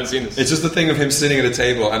 No, I haven't seen this. It's just the thing of him sitting at a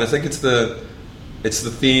table, and I think it's the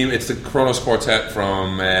theme. It's the Kronos Quartet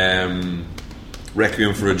from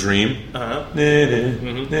Requiem for a Dream.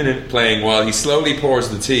 Playing while he slowly pours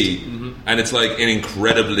the tea, and it's like in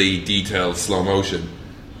incredibly detailed slow motion,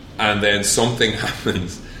 and then something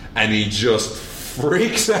happens, and he just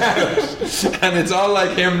freaks out, and it's all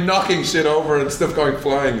like him knocking shit over and stuff going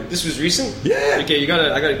flying. This was recent. Yeah. Okay, you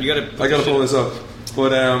gotta pull this up.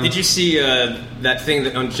 But did you see that thing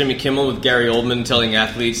that on Jimmy Kimmel with Gary Oldman telling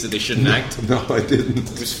athletes that they shouldn't act? No, I didn't.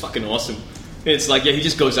 It was fucking awesome. It's like, yeah, he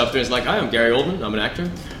just goes up there and is like, "Hi, I'm Gary Oldman. I'm an actor."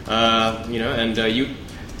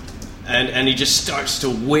 And he just starts to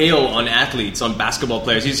wail on athletes, on basketball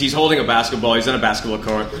players. He's holding a basketball. He's on a basketball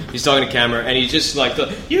court. He's talking to camera, and he's just like,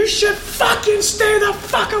 "You should fucking stay the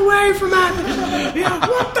fuck away from acting.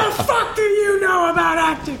 What the fuck do you know about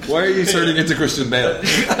acting?" Why are you turning into Christian Bale?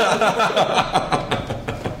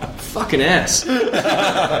 Fucking ass.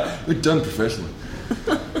 We're done professionally.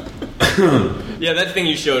 Yeah, that thing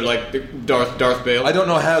you showed, like Darth Bale. I don't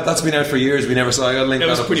know how. That's been out for years. We never saw. I got to link that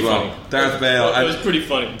was up pretty as well. funny. Darth Bale. It was pretty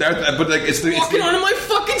funny. But like it's walking onto my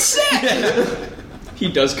fucking set.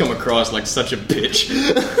 He does come across like such a bitch.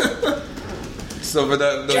 So for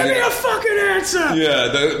that, give me a fucking answer.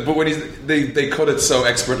 Yeah, but when they cut it so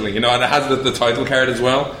expertly, and it has the title card as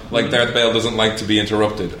well. Like Darth Bale doesn't like to be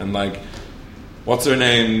interrupted, and like, what's her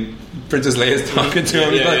name? Princess Leia's talking to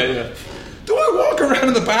him. Yeah. Do I walk around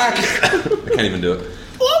in the back? I can't even do it.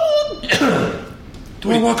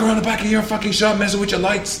 Do I walk around the back of your fucking shop messing with your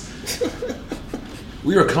lights?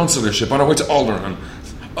 We are a consular ship on our way to Alderaan.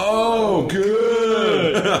 Oh,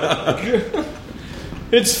 good.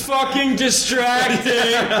 It's fucking distracting.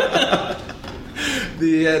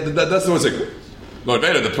 That's the one saying, Lord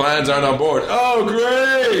Vader, the plans aren't on board. Oh,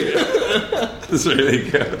 great. That's really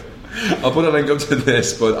good. I'll put a link up to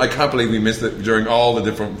this, but I can't believe we missed it during all the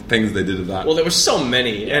different things they did of that. Well, there were so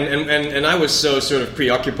many, and I was so sort of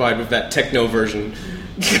preoccupied with that techno version.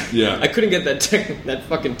 Yeah, I couldn't get that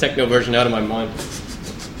fucking techno version out of my mind.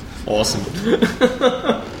 Awesome.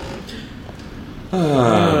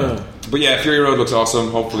 But yeah, Fury Road looks awesome.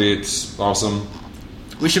 Hopefully, it's awesome.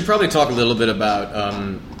 We should probably talk a little bit about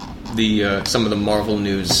some of the Marvel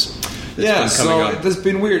news. That's been coming up. That's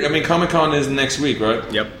been weird. I mean, Comic-Con is next week, right?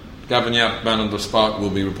 Yep. Gavin Yap, man on the spot, will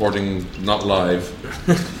be reporting not live.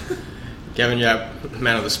 Gavin Yap,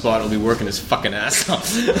 man on the spot, will be working his fucking ass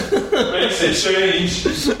off. Makes it change.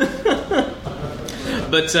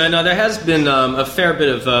 But no, there has been a fair bit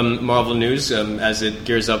of Marvel news as it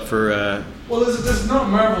gears up for... Well, there's not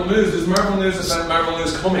Marvel news. There's Marvel news about Marvel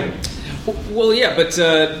news coming. Well, yeah, but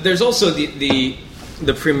there's also the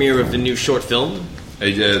premiere of the new short film.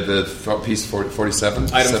 The piece 47?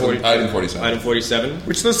 Item 47. Item 47.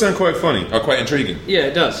 Which does sound quite funny, or quite intriguing. Yeah,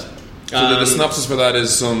 it does. So the synopsis for that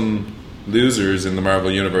is some losers in the Marvel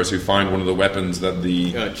universe who find one of the weapons that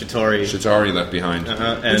the Chitauri left behind.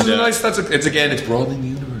 And, which is nice. It's broadening the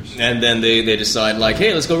universe. And then they decide, like,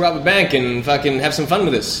 hey, let's go rob a bank and fucking have some fun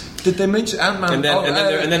with this. Did they mention Ant-Man?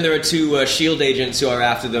 And then there are two S.H.I.E.L.D. agents who are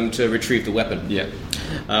after them to retrieve the weapon. Yeah.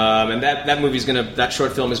 And that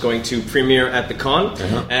short film is going to premiere at the con,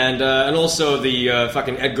 and also the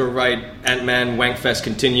fucking Edgar Wright Ant-Man Wankfest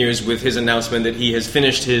continues with his announcement that he has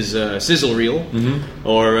finished his sizzle reel,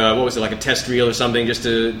 or what was it, like a test reel or something, just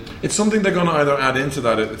to... It's something they're going to either add into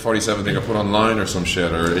that 47 thing or put online or some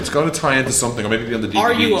shit, or it's going to tie into something, or maybe be on the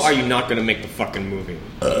DVDs. Are you not going to make the fucking movie?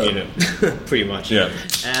 Pretty much. Yeah.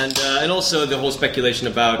 And also the whole speculation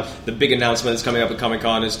about the big announcement that's coming up at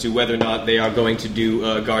Comic-Con as to whether or not they are going to do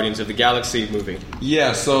Guardians of the Galaxy movie.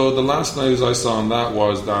 Yeah, so the last news I saw on that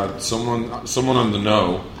was that someone on the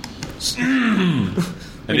know,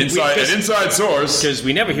 an inside source, because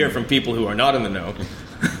we never hear from people who are not in the know.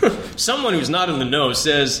 Someone who's not in the know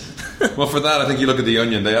says... Well, for that, I think you look at The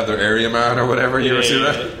Onion, they have their area man or whatever. You ever see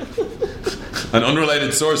that? An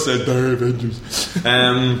unrelated source said, they're Avengers.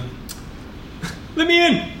 Let me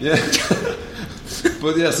in! Yeah.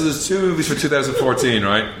 But yeah, so there's two movies for 2014,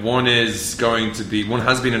 right? One has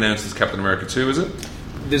been announced as Captain America 2, is it?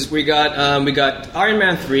 We got Iron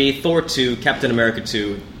Man 3, Thor 2, Captain America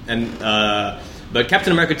 2, and but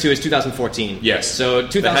Captain America 2 is 2014. Yes. So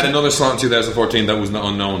they had another slot in 2014 that was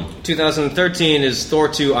unknown. 2013 is Thor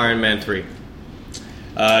 2, Iron Man 3.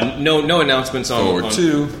 No announcements on Thor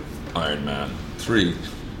 2, Iron Man 3,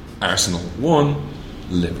 Arsenal 1,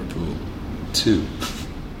 Liverpool 2.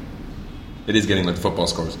 It is getting like the football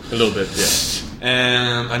scores. A little bit, yeah.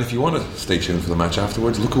 And if you want to stay tuned for the match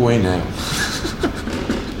afterwards, look away now.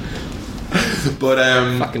 But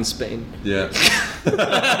fucking Spain. Yeah.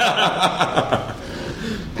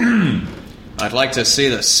 I'd like to see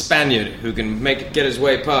the Spaniard who can get his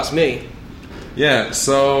way past me. Yeah,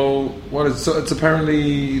 so what is so? It's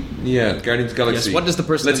apparently Guardians of the Galaxy. Yes, what does the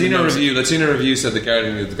person? Latino review said that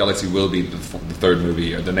Guardians of the Galaxy will be the third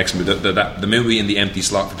movie or the next movie, the movie in the empty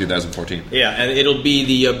slot for 2014. Yeah, and it'll be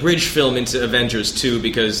the bridge film into Avengers 2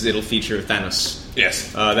 because it'll feature Thanos.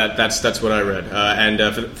 Yes, that's what I read. And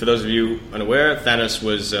for those of you unaware, Thanos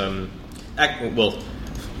was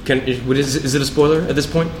is it a spoiler at this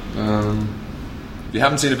point? If you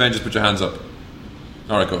haven't seen Avengers, put your hands up.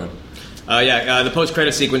 All right, go ahead. The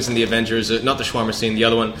post-credit sequence in the Avengers, not the shawarma scene, the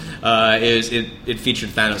other one, it featured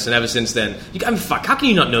Thanos, and ever since then, how can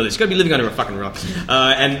you not know this? You gotta be living under a fucking rock.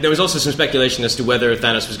 And there was also some speculation as to whether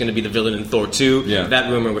Thanos was going to be the villain in Thor 2. Yeah. That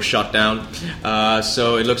rumor was shot down.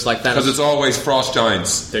 So it looks like Thanos. Because it's always frost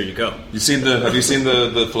giants. There you go. Have you seen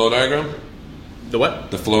the flow diagram? The what?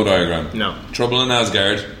 The flow diagram. No. Trouble in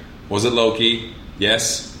Asgard. Was it Loki?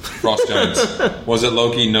 Yes. Frost giants. Was it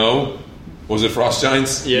Loki? No. Was it frost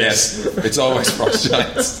giants? Yes. It's always frost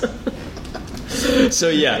giants. So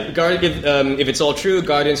if it's all true,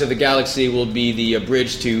 Guardians of the Galaxy will be the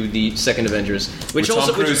bridge to the second Avengers, With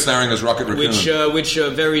Tom Cruise starring as Rocket Raccoon, which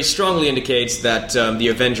very strongly indicates that the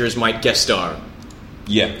Avengers might guest star.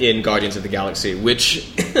 Yeah. In Guardians of the Galaxy, which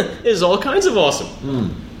is all kinds of awesome.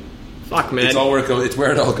 Fuck, man. It's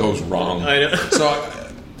where it all goes wrong. I know. So,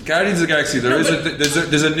 Guardians of the Galaxy, there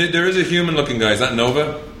is a human-looking guy. Is that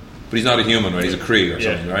Nova? But he's not a human, right? He's a Kree or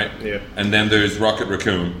something, right? Yeah. And then there's Rocket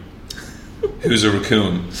Raccoon, who's a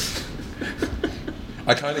raccoon.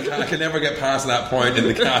 I can never get past that point in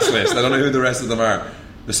the cast list. I don't know who the rest of them are.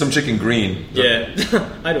 There's some chick in green. Yeah,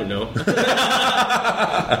 I don't know.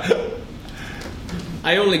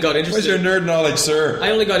 I only got interested. Where's your nerd knowledge, sir? I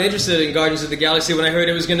only got interested in Guardians of the Galaxy when I heard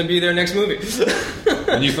it was going to be their next movie.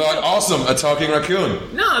 And you thought, awesome, a talking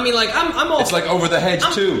raccoon. No, I mean, like, I'm all... It's like Over the Hedge,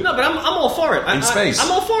 too. No, but I'm all for it. In space. I'm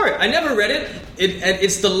all for it. I never read it.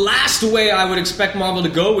 It's the last way I would expect Marvel to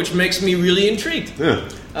go, which makes me really intrigued. Yeah.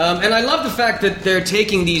 And I love the fact that they're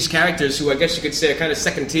taking these characters who I guess you could say are kind of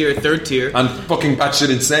second tier, third tier. And fucking batshit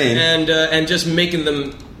insane. And just making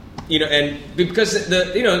them, and because in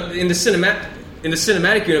the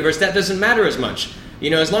cinematic universe, that doesn't matter as much.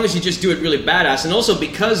 As long as you just do it really badass. And also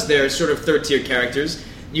because they're sort of third-tier characters,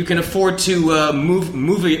 you can afford to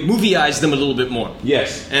movieize them a little bit more.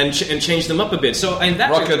 Yes. And change them up a bit. So and that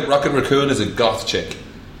Rocket Raccoon is a goth chick.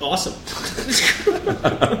 Awesome.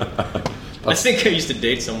 I think I used to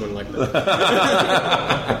date someone like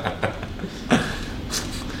that.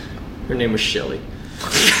 Her name was Shelley.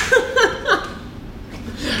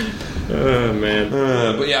 Oh, man.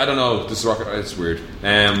 But yeah, I don't know. This Rocket, it's weird.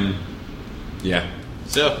 Yeah.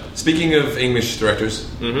 So, speaking of English directors,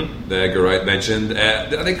 that Edgar Wright mentioned, I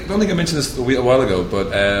don't think I mentioned this a while ago,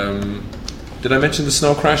 but did I mention the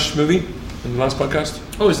Snow Crash movie in the last podcast?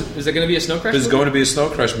 Oh, is there going to be a Snow Crash There's movie? going to be a Snow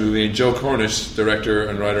Crash movie, and Joe Cornish, director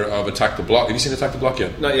and writer of Attack the Block. Have you seen Attack the Block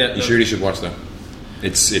yet? Not yet. You really should watch that.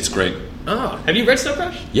 It's great. Oh, have you read Snow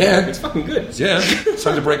Crash? Yeah. It's fucking good. Yeah. It's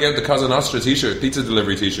time to break out the Cosa Nostra pizza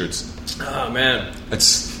delivery t-shirts. Oh, man.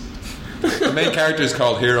 The main character is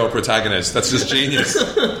called Hero Protagonist. That's just genius.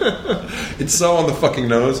 It's so on the fucking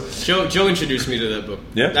nose. Joe introduced me to that book.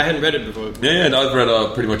 Yeah? I hadn't read it before. Yeah, I've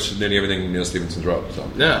read pretty much nearly everything Neil Stephenson's wrote. So.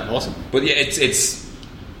 Yeah, awesome. But yeah, it's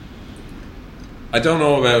I don't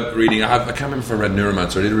know about reading. I can't remember if I read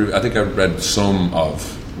Neuromancer. I think I read some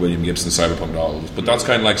of William Gibson's cyberpunk novels, but that's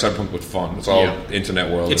kind of like cyberpunk with fun. It's all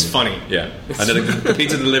internet world. It's funny. Yeah. And then the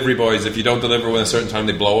pizza delivery boys, if you don't deliver within a certain time,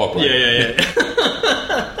 they blow up. Right? Yeah.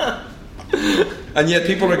 And yet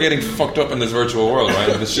people are getting fucked up in this virtual world, right?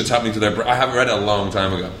 This shit's happening to their... I haven't read it a long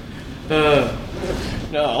time ago.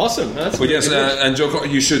 No, awesome. That's but yes, and Joe,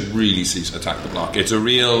 you should really see Attack the Block. It's a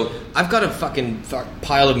real... I've got a fucking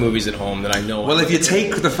pile of movies at home that I know. Well, if you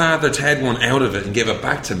take the Father Ted one out of it and give it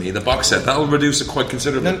back to me, the box set, that'll reduce it quite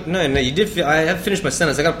considerably. No, you did. I have finished my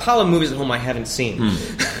sentence. I got a pile of movies at home I haven't seen.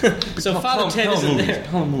 So Father Ted isn't there.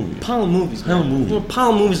 Pile of movies. Pile of movies. Pile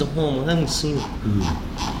of movies at home I haven't seen.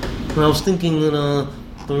 I was thinking that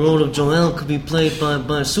the role of Joel could be played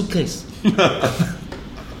by a suitcase.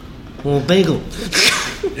 Or a bagel.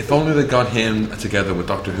 If only they got him together with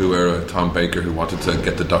Doctor Who era Tom Baker, who wanted to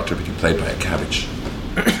get the Doctor to be played by a cabbage.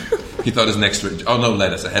 He thought his next...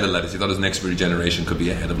 lettuce. A head of lettuce. He thought his next regeneration could be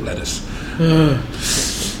a head of lettuce.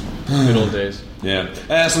 Good old days. Yeah.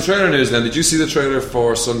 Some trailer news then. Did you see the trailer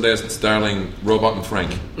for Sunday's darling Robot and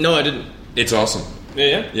Frank? No, I didn't. It's awesome.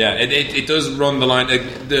 Yeah? Yeah, it does run the line...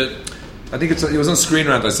 I think it was on Screen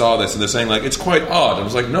Rant I saw this, and they're saying, like, it's quite odd. I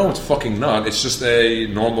was like, no, it's fucking not. It's just a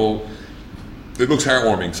normal... It looks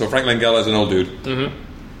heartwarming. So Frank Langella is an old dude.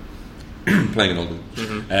 Mm-hmm. Playing an old dude.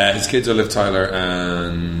 Mm-hmm. His kids are Liv Tyler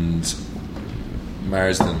and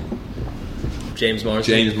Marsden. James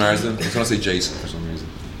Marsden. James Marsden. I was going to say Jason for some reason.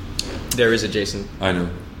 There is a Jason. I know.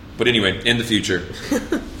 But anyway, in the future.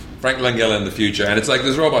 Frank Langella in the future. And it's like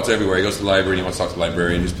there's robots everywhere. He goes to the library and he wants to talk to the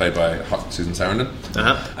librarian, who's played by Susan Sarandon.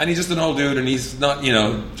 Uh-huh. And he's just an old dude, and he's not,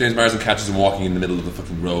 James Marsden catches him walking in the middle of the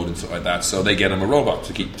fucking road and stuff like that. So they get him a robot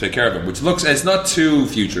to take care of him, which looks, it's not too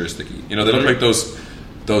futuristic. They don't make those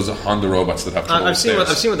Honda robots that have to I've seen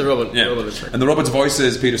what the robot is like. And the robot's voice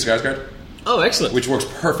is Peter Skarsgård. Oh, excellent. Which works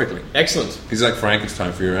perfectly. Excellent. He's like, Frank, it's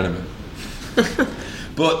time for your enema.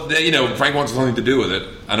 But, Frank wants something to do with it,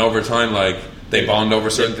 and over time, like, they bond over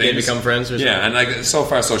certain things. They become friends or something? Yeah, and like, so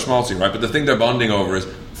far so schmaltzy, right? But the thing they're bonding over is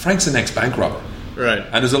Frank's an ex-bank robber. Right.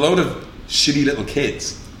 And there's a load of shitty little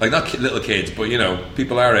kids. Like, not little kids, but,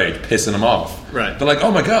 people our age pissing them off. Right. They're like,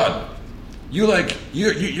 oh my God, you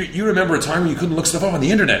remember a time when you couldn't look stuff up on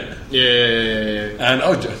the internet. Yeah. And,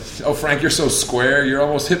 oh, Frank, you're so square, you're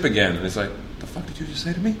almost hip again. And it's like, the fuck did you just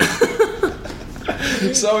say to me?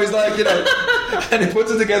 So he's like, and he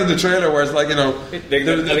puts it together in the trailer where it's like,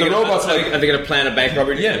 the robots like... Are they going to plan a bank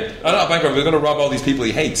robbery? Yeah. Not a bank robbery. They're going to rob all these people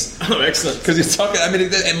he hates. Oh, excellent. Because he's talking... I mean,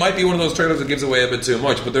 it might be one of those trailers that gives away a bit too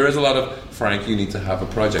much, but there is a lot of, Frank, you need to have a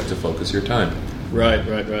project to focus your time. Right.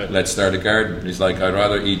 Let's start a garden. And he's like, I'd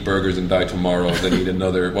rather eat burgers and die tomorrow than eat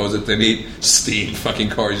another... What was it? Than eat steamed fucking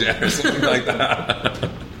courgette or something like that.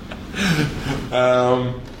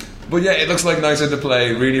 But yeah, it looks like nice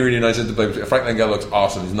interplay, really, really nice interplay. Frank Langella looks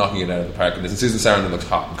awesome. He's knocking it out of the park in this. And Susan Sarandon looks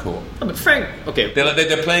hot and cool. Oh, but Frank, okay.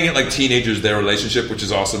 They're playing it like teenagers, their relationship, which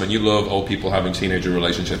is awesome. And you love old people having teenager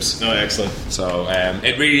relationships. Oh, excellent. So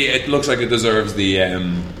it looks like it deserves the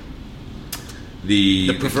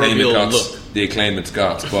proverbial look. The acclaim it's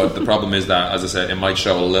got. But the problem is that, as I said, it might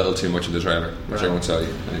show a little too much in the trailer, which I won't tell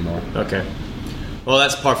you anymore. Okay. Well,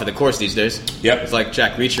 that's par for the course these days. Yep. It's like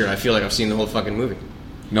Jack Reacher. I feel like I've seen the whole fucking movie.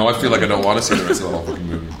 No, I feel like I don't want to see the rest of the whole fucking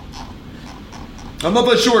movie. I'm not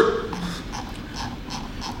that short.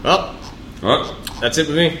 Well, what? That's it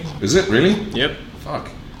with me. Is it really? Yep. Fuck.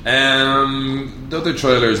 The other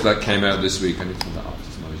trailers that came out this week. I need to turn that off.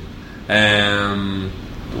 It's noisy.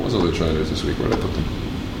 There was other trailers this week. Where did I put them?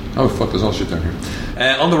 Oh fuck! There's all shit down here.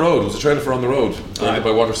 On the Road was a trailer for On the Road, directed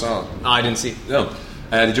by Walter Salles. Oh, I didn't see. No.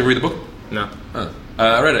 Did you ever read the book? No. Oh.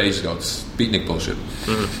 I read it ages ago. It's beatnik bullshit.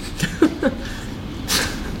 Mm-hmm.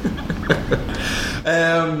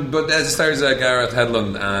 But it stars Gareth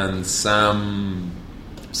Hedlund and Sam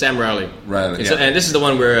Riley. Yeah. And this is the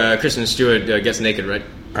one where Kristen Stewart gets naked, right?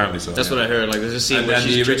 Apparently so. That's what I heard. Like there's a scene and where then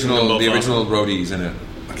she's the original roadie's in it.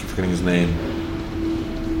 I keep forgetting his name.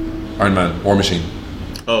 Iron Man, War Machine.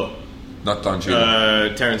 Oh. Not Don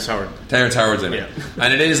Cheadle. Terrence Howard. Terrence Howard's in it.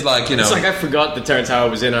 And it is like, It's like I forgot that Terrence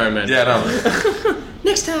Howard was in Iron Man. Yeah, no.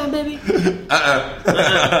 Next time, baby. The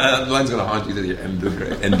line's going to haunt you to the end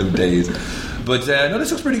of days. But no,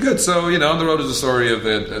 this looks pretty good. So, On the Road is the story of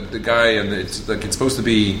the guy, and it's supposed to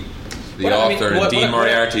be the author, Dean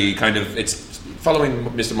Moriarty, kind of, it's following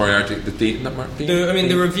Mr. Moriarty,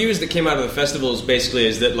 the reviews that came out of the festivals basically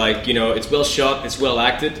is that, like, it's well shot, it's well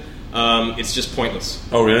acted. It's just pointless.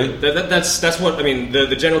 Oh, really? That's what I mean.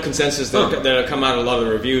 The general consensus that come out of a lot of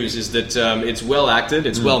the reviews is that it's well acted,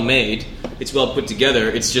 it's well made, it's well put together.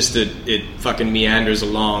 It's just that it fucking meanders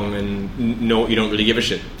along, and you don't really give a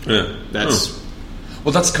shit. Yeah,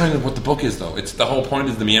 well, that's kind of what the book is, though. It's the whole point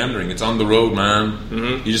is the meandering. It's on the road, man.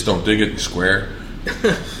 Mm-hmm. You just don't dig it, square.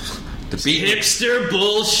 The hipster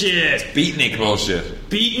bullshit. Beatnik bullshit.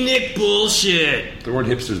 Beatnik bullshit. There weren't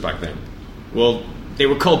hipsters back then. Well. They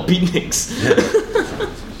were called beatniks.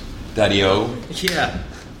 Daddy-o. Yeah.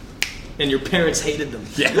 And your parents hated them.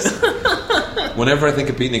 Yes. Whenever I think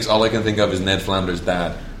of beatniks, all I can think of is Ned Flanders'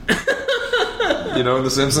 dad. In The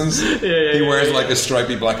Simpsons? Yeah, he wears like a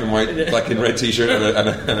stripy black and red t-shirt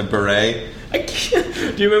and a beret. I can't.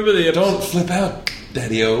 Do you remember the... Don't flip out,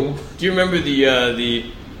 Daddy-o. Do you remember the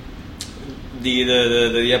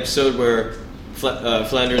episode where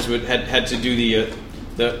Flanders had to do the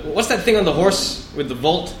what's that thing on the horse with the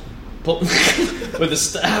vault with the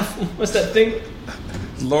staff? What's that thing?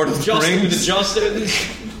 Lord of the Rings.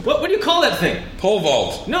 What do you call that thing? Pole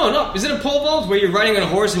vault. No. Is it a pole vault where you're riding on a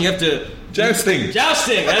horse and you have to jousting?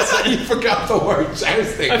 Jousting. That's it. You forgot the word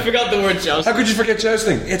jousting. I forgot the word jousting. How could you forget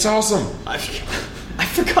jousting? It's awesome. I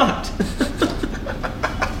forgot.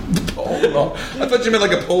 I thought you meant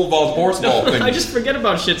like a pole vault horse ball thing. I just forget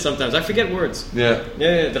about shit sometimes. I forget words. Yeah.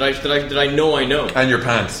 Yeah. That I know I know. And your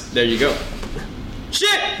pants. There you go.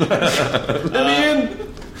 Shit. Let me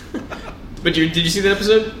in. But did you see that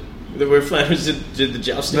episode where Flanders did the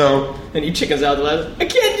jousting? No. And he chickens out the last. I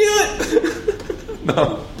can't do it.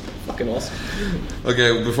 No. Fucking awesome.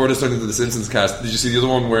 Okay, before this turned into the Simpsons cast, did you see the other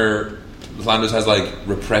one where Flanders has like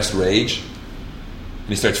repressed rage?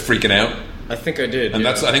 he starts freaking out. I think I did. And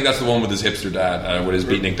I think that's the one with his hipster dad, with his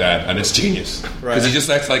beatnik dad, and it's genius. Because Right. he just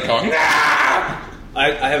acts like going, nah!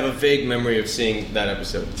 I have a vague memory of seeing that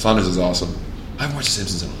episode. Flanders is awesome. I haven't watched The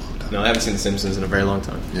Simpsons in a long time. No, I haven't seen The Simpsons in a very long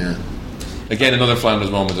time. Yeah. Again, another Flanders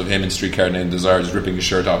moment of him in Streetcar Named Desire just ripping his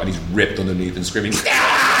shirt off, and he's ripped underneath and screaming,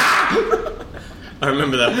 I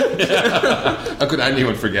remember that. How could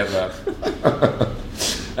anyone forget that?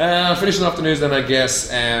 Finishing off the news then, I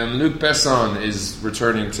guess. Luc Besson is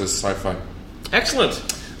returning to sci-fi. Excellent.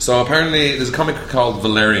 So apparently there's a comic called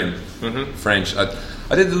Valerian, French.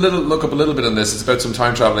 I did look up a little bit on this. It's about some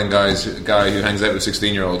time-traveling guy who hangs out with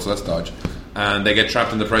 16-year-olds, so that's dodge. And they get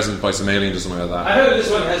trapped in the present by some aliens or something like that. I heard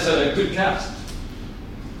this one has a good cast.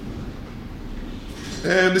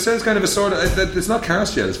 They say it's kind of a sort of... It's not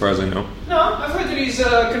cast yet, as far as I know. No, I've heard that he's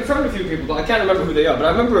confirmed a few people, but I can't remember who they are. But I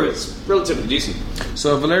remember it's relatively decent.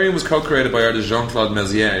 So Valerian was co-created by artist Jean-Claude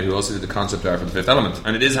Mézières, who also did the concept art for The Fifth Element.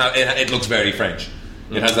 And it looks very French.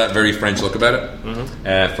 It has that very French look about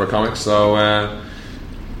it for comics. So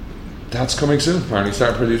that's coming soon. Apparently, he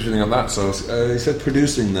started producing on that. So he said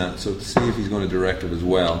producing that. So to see if he's going to direct it as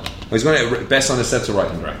well. He's going to best on his set to write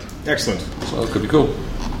and direct. Excellent. So it could be cool.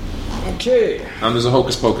 Okay. And there's a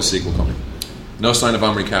Hocus Pocus sequel coming. No sign of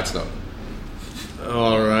Omri Katz though.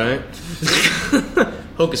 All right.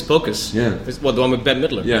 Hocus Pocus. Yeah. What, the one with Bette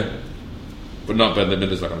Midler? Yeah. But not Bette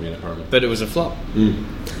Midler's not going to be in it, apparently. But it was a flop.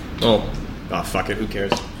 Oh, fuck it. Who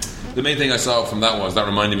cares? The main thing I saw from that was that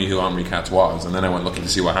reminded me who Omri Katz was, and then I went looking to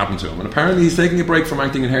see what happened to him. And apparently he's taking a break from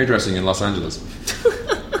acting and hairdressing in Los Angeles.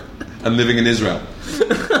 And living in Israel.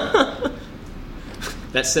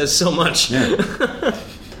 That says so much. Yeah.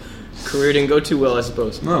 Career didn't go too well, I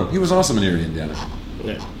suppose. No, he was awesome in Erie, Indiana.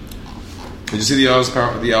 Yeah. Did you see the Oz,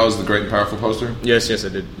 the Great and Powerful poster? Yes, I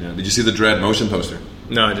did. Yeah. Did you see the Dread motion poster?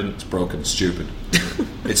 No, I didn't. It's broken, stupid.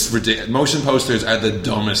 It's ridiculous. Motion posters are the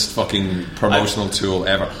dumbest fucking promotional tool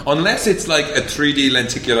ever. Unless it's like a 3D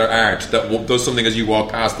lenticular art that does something as you walk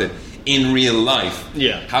past it. In real life,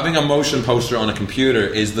 having a motion poster on a computer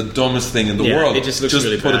is the dumbest thing in the world. It just looks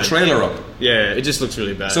really put bad. A trailer up. Yeah, it just looks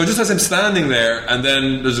really bad. So it just has him standing there, and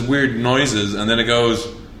then there's weird noises, and then it goes,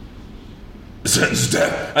 sentence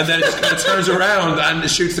death, and then it just kind of turns around and it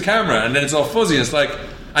shoots the camera, and then it's all fuzzy. And it's like,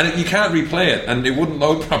 and you can't replay it, and it wouldn't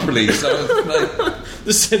load properly. So it's like,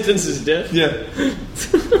 the sentence is death. Yeah.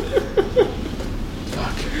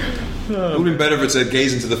 Fuck. It would have been better if it said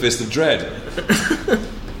 "Gaze into the fist of dread."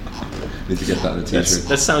 Need to get that in a t-shirt.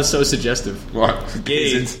 That sounds so suggestive. What?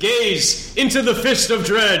 Gaze into the fist of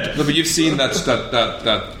dread. No, but you've seen that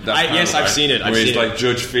yes, I've seen it. Where he's like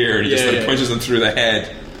Judge Fear, and he just punches them through the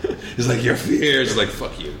head. He's like, "Your fear." He's like,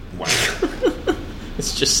 "Fuck you." Wow. It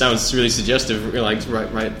just sounds really suggestive. Like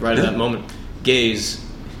right in that moment. Gaze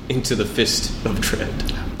into the fist of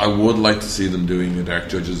dread. I would like to see them doing a Dark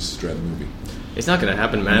Judge's Dread movie. It's not going to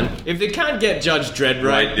happen, man. If they can't get Judge Dredd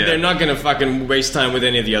right, they're not going to fucking waste time with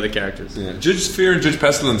any of the other characters. Yeah. Judge Fear and Judge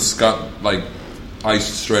Pestilence got like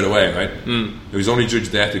iced straight away, right? It was only Judge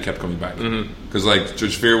Death who kept coming back because like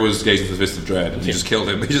Judge Fear was gazing to the fist of dread, and he just killed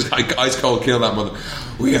him. He just like, ice cold killed that mother.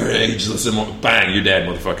 We are ageless, and bang, you're dead,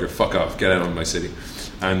 motherfucker. Fuck off, get out of my city.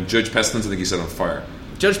 And Judge Pestilence, I think he set on fire.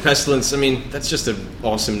 Judge Pestilence, I mean, that's just an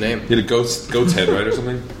awesome name. He had a goat's head, right, or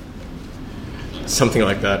something? Something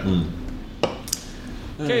like that.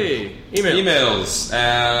 Okay, emails.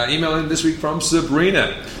 Email in this week from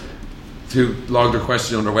Sabrina, who logged her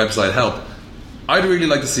question on her website. Help. I'd really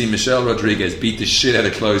like to see Michelle Rodriguez beat the shit out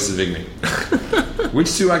of Chloe Sevigny.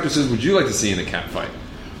 Which two actresses would you like to see in a cat fight?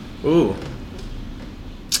 Ooh.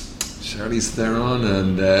 Charlize Theron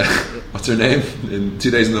and what's her name in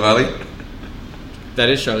 2 Days in the Valley? That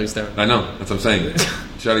is Charlize Theron. I know, that's what I'm saying.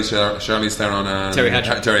 Charlize Theron and Terry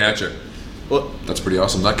Hatcher. Well, that's pretty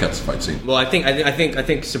awesome. That cat's fight scene. Well, I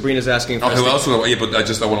think Sabrina's asking for. Oh, who else? Yeah, but I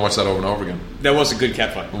want to watch that over and over again. That was a good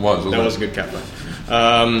cat fight. That was a good cat fight.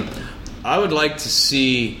 I would like to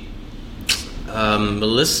see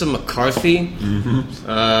Melissa McCarthy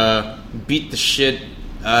beat the shit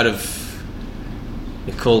out of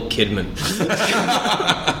Nicole Kidman.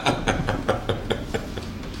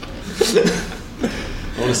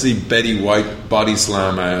 I want to see Betty White body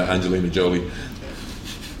slam Angelina Jolie.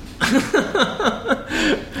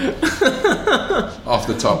 Off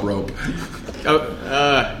the top rope.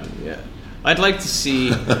 Yeah. I'd like to see.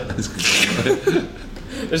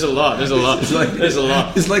 There's a lot.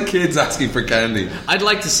 It's like kids asking for candy. I'd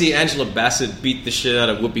like to see Angela Bassett beat the shit out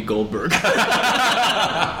of Whoopi Goldberg.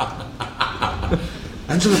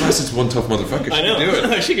 Angela Bassett's one tough motherfucker. I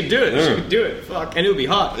know. She could do it. Yeah. She could do it. Fuck. And it would be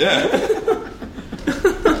hot. Yeah.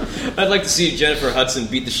 I'd like to see Jennifer Hudson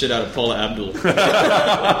beat the shit out of Paula Abdul.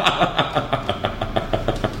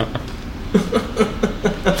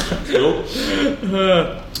 cool.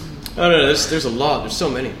 I don't know. There's a lot. There's so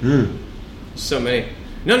many. So many.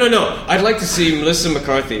 No. I'd like to see Melissa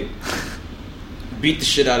McCarthy beat the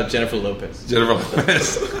shit out of Jennifer Lopez.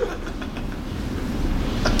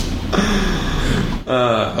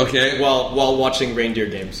 Okay. While watching reindeer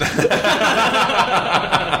games.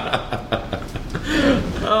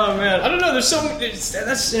 Oh man, I don't know. There's so many.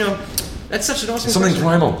 That's such an awesome. Something question.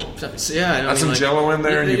 primal. Yeah, Add some Jello in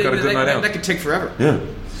there, and you've got a good night out. That could take forever. Yeah.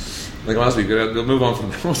 Like last week, we'll move on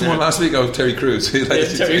from. What was the one last week? Oh, Terry Crews. Have you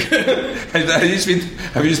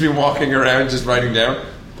just been walking around just writing down?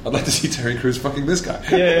 I'd like to see Terry Crews fucking this guy.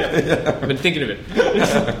 Yeah. I've been thinking of it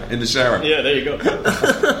in the shower. Yeah, there you go.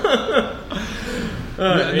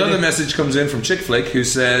 Another message comes in from Chick Flick, who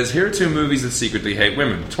says, "Here are two movies that secretly hate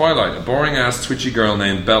women. Twilight, a boring-ass twitchy girl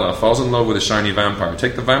named Bella falls in love with a shiny vampire.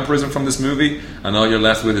 Take the vampirism from this movie, and all you're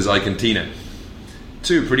left with is Ike and Tina."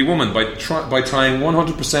 2. Pretty Woman, by tying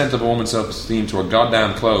 100% of a woman's self-esteem to her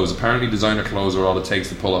goddamn clothes. Apparently designer clothes are all it takes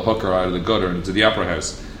to pull a hooker out of the gutter and into the opera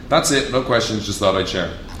house. That's it, no questions, just thought I'd share.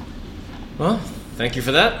 Well, thank you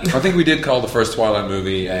for that. I think we did call the first Twilight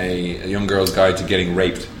movie a young girl's guide to getting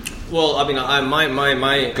raped. Well, I mean,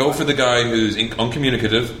 my Go for the guy who's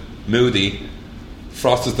uncommunicative, moody,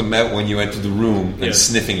 frosts them out when you enter the room, and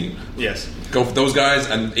sniffing you. Yes. Go for those guys,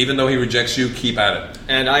 and even though he rejects you, keep at it.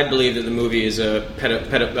 And I believe that the movie is a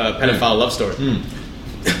pedophile love story.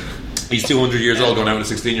 He's 200 years old going out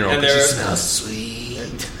with a 16-year-old. And she smells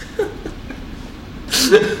sweet.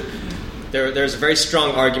 There's very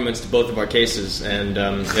strong arguments to both of our cases, and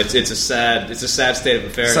it's a sad state of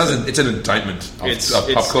affairs. It's an indictment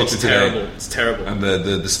of pop culture today. Terrible. It's terrible. And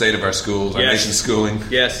the state of our schools, our nation's schooling.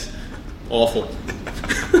 Yes, awful,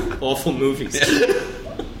 awful movies.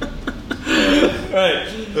 Right.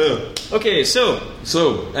 Okay, so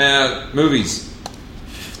movies.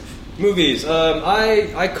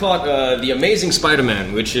 I caught The Amazing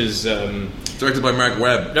Spider-Man, which is directed by Mark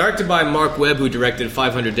Webb. Directed by Mark Webb, who directed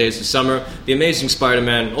 500 Days of Summer. The Amazing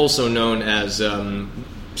Spider-Man, also known as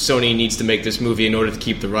Sony needs to make this movie in order to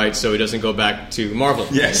keep the rights so he doesn't go back to Marvel.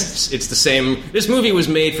 Yes. It's the same. This movie was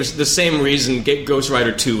made for the same reason Ghost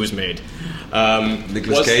Rider 2 was made.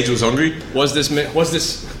 Nicolas Cage was hungry? Was this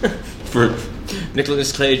for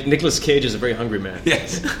Nicolas Cage is a very hungry man.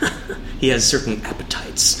 Yes. He has certain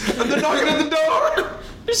appetites. And they're knocking at the door!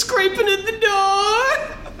 They're scraping at the door!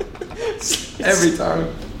 Every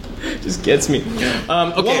time. Just gets me. Okay,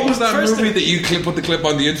 what was that movie that you put the clip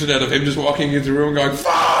on the internet of him just walking into the room going,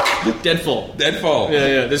 fuck! Deadfall.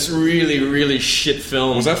 Yeah. This really, really shit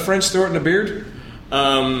film. Was that French Stewart in a beard?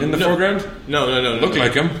 In the foreground? No. Looked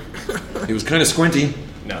like him. He was kind of squinty.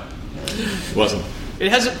 No. It wasn't.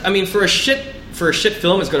 It hasn't. I mean, for a shit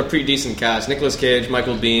film, it's got a pretty decent cast: Nicolas Cage,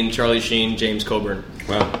 Michael Biehn, Charlie Sheen, James Coburn.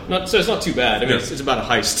 Wow. So it's not too bad. I mean, it's about a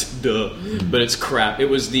heist, but it's crap. It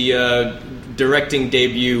was the directing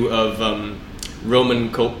debut of Roman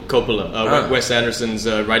Coppola, Wes Anderson's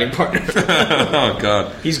writing partner. Oh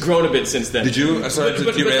God, he's grown a bit since then. Did you? Sorry to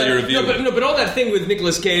derail your review. But all that thing with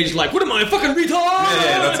Nicolas Cage, like, what am I, a fucking retard?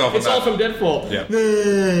 Yeah, that's all. It's all from Deadfall. Yeah.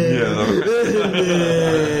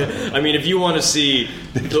 I mean, if you want to see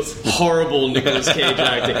the horrible Nicolas Cage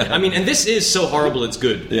acting, I mean, and this is so horrible, it's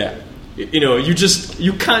good. Yeah.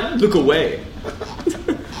 You can't look away.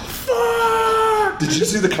 Did you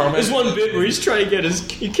see the comment? There's one bit where he's trying to get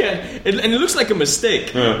he can't, and it looks like a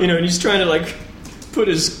mistake, and he's trying to like put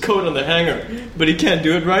his coat on the hanger, but he can't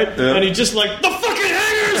do it right, and he just like, the fucking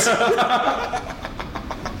hangers!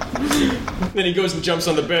 Then he goes and jumps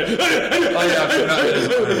on the bed.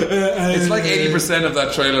 It's like 80% of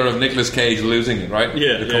that trailer of Nicolas Cage losing it, right?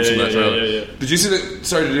 Yeah, it comes from that trailer. Yeah. Did you see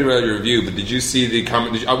sorry to derail your review, but did you see the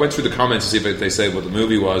comment? I went through the comments to see if they say what the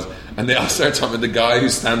movie was, and they all start talking about the guy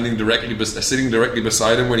who's sitting directly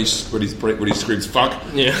beside him when he screams "fuck."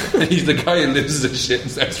 Yeah, and he's the guy who loses his shit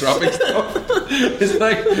and starts dropping stuff. It's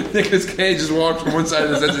like Nicolas Cage just walks from one side of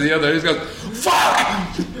the set to the other. He just goes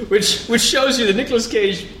 "fuck," which shows you that Nicolas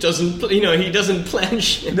Cage doesn't, he doesn't plan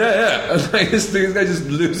shit. Yeah. Like this guy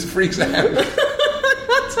just freaks out.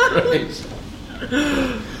 That's great.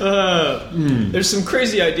 There's some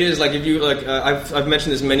crazy ideas. Like if you I've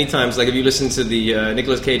mentioned this many times. Like if you listen to the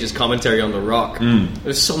Nicolas Cage's commentary on The Rock,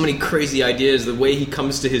 there's so many crazy ideas. The way he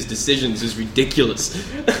comes to his decisions is ridiculous.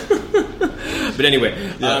 But anyway,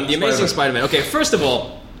 The Amazing Spider-Man. Okay, first of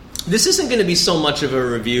all, this isn't going to be so much of a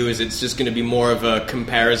review as it's just going to be more of a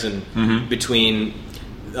comparison between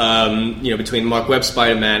Mark Webb's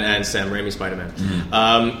Spider-Man and Sam Raimi's Spider-Man.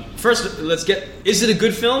 First, is it a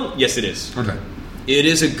good film? Yes, it is. Okay. It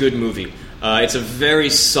is a good movie. It's a very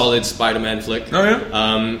solid Spider-Man flick.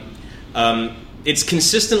 Oh, yeah? It's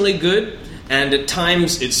consistently good, and at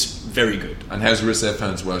times it's very good. And how's Riz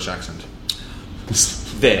Ahmed's Welsh accent?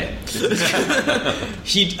 There.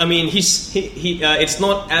 It's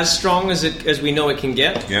not as strong as we know it can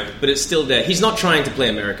get, but it's still there. He's not trying to play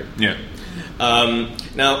American. Yeah.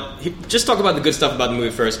 Now, just talk about the good stuff about the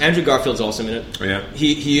movie first. Andrew Garfield's awesome in it. Oh, yeah.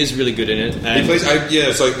 He is really good in it. And he plays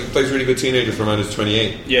a really good teenager for a man who's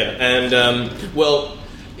 28. Yeah, and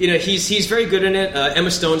he's very good in it.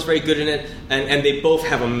 Emma Stone's very good in it, and they both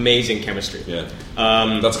have amazing chemistry. Yeah.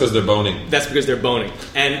 That's because they're boning. That's because they're boning,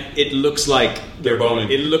 and it looks like they're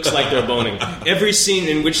boning. It looks like they're boning. Every scene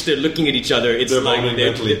in which they're looking at each other, it's they're like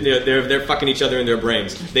they're fucking each other in their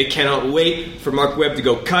brains. They cannot wait for Mark Webb to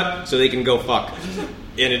go cut so they can go fuck.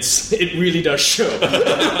 And it really does show.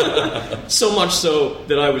 So much so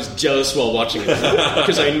that I was jealous while watching it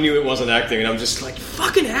because I knew it wasn't acting, and I'm just like,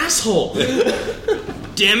 fucking asshole.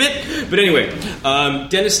 Damn it! But anyway,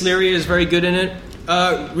 Dennis Leary is very good in it.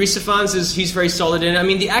 Rhys Ifans he's very solid in it. I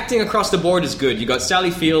mean, the acting across the board is good. You got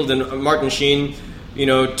Sally Field and Martin Sheen,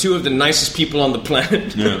 two of the nicest people on the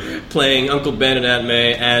planet, playing Uncle Ben and Aunt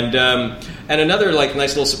May, and another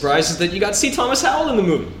nice little surprise is that you got C. Thomas Howell in the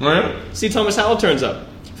movie. Right. C. Thomas Howell turns up.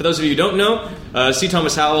 For those of you who don't know, C.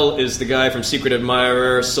 Thomas Howell is the guy from Secret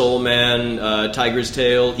Admirer, Soul Man, Tiger's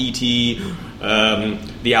Tail, E.T.,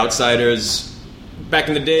 The Outsiders. Back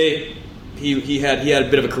in the day, he had a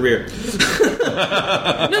bit of a career.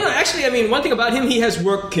 No, actually, I mean, one thing about him, he has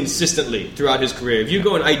worked consistently throughout his career. If you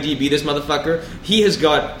go and IDB this motherfucker, he has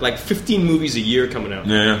got 15 movies a year coming out.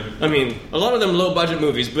 Yeah. I mean, a lot of them low-budget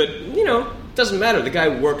movies, but, doesn't matter. The guy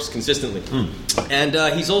works consistently. And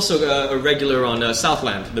he's also a regular on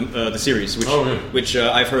Southland, the series, which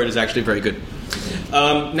I've heard is actually very good.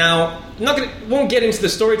 Now, won't get into the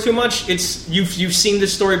story too much. It's you've seen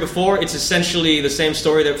this story before. It's essentially the same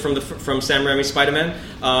story that from Sam Raimi's Spider-Man.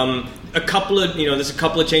 There's a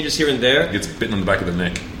couple of changes here and there. He gets bitten on the back of the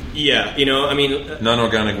neck. Yeah,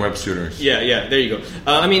 non-organic web shooters. Yeah, there you go.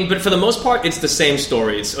 But for the most part, it's the same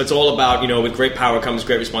story. It's all about, with great power comes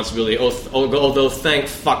great responsibility. Although, thank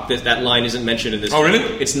fuck that line isn't mentioned in this film. Oh, really?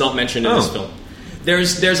 It's not mentioned in this film.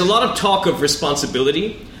 There's a lot of talk of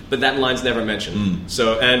responsibility, but that line's never mentioned.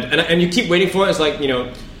 So, and you keep waiting for it. It's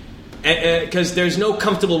because there's no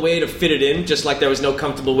comfortable way to fit it in, just like there was no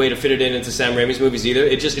comfortable way to fit it into Sam Raimi's movies either.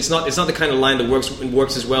 It's not the kind of line that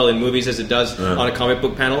works as well in movies as it does on a comic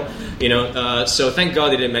book panel. So thank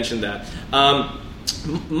God they didn't mention that.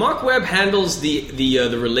 Mark Webb handles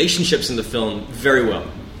the relationships in the film very well.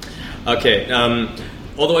 Okay.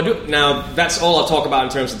 Although that's all I'll talk about in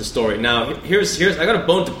terms of the story. Now here's I got a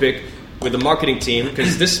bone to pick with the marketing team,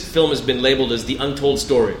 because this film has been labeled as the untold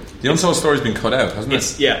story. The untold story's been cut out, hasn't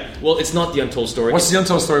it? Well, it's not the untold story. What's the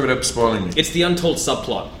untold story without spoiling it? It's the untold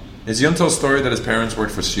subplot. Is the untold story that his parents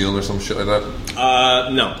worked for S.H.I.E.L.D. or some shit like that?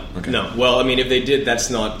 No. Okay. No. Well, I mean, if they did,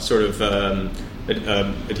 that's not sort of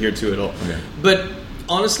adhered to at all. Okay. But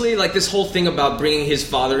honestly, this whole thing about bringing his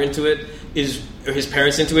father into it or his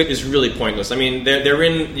parents into it is really pointless. I mean, they're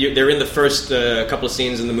in the first couple of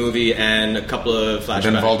scenes in the movie and a couple of flashbacks.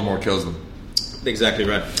 And then Voldemort kills them. Exactly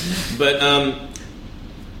right. But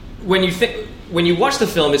when you watch the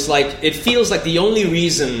film, it feels like the only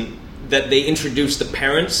reason that they introduced the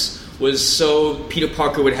parents was so Peter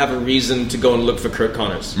Parker would have a reason to go and look for Kurt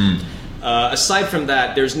Connors. Aside from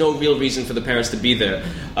that, there's no real reason for the parents to be there.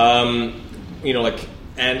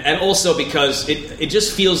 And also because it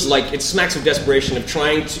just feels like it smacks of desperation of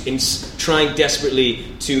trying desperately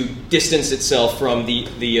to distance itself from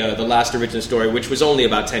the last origin story, which was only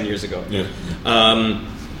about 10 years ago. Yeah.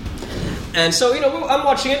 And so I'm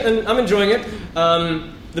watching it and I'm enjoying it.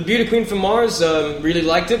 The Beauty Queen from Mars really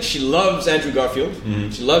liked it. She loves Andrew Garfield.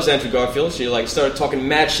 Mm-hmm. She loves Andrew Garfield. She started talking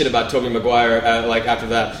mad shit about Tobey Maguire after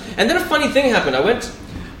that. And then a funny thing happened. I went.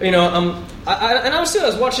 I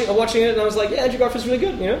was watching it, and I was like, yeah, Andrew Garfield's really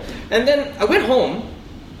good, And then I went home,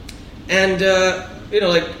 and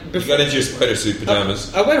before you got into your spider suit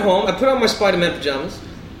pajamas. I went home. I put on my Spider-Man pajamas,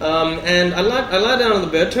 and I lied down on the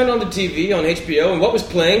bed, turned on the TV on HBO, and what was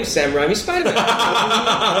playing? Sam Raimi's Spider-Man.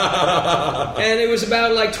 And it was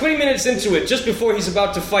about 20 minutes into it, just before he's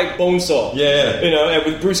about to fight Bonesaw. Yeah. And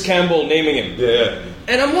with Bruce Campbell naming him. Yeah.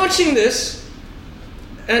 And I'm watching this,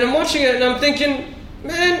 and I'm thinking,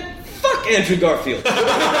 man, fuck Andrew Garfield. Tobey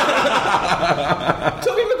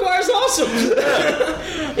Maguire's awesome.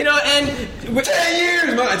 And 10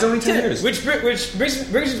 years, man. It's only 10 years. Which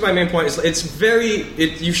brings me to my main point.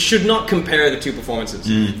 You should not compare the two performances.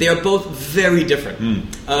 They are both very different.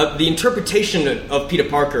 The interpretation of Peter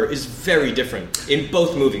Parker is very different in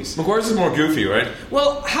both movies. Maguire's is more goofy, right?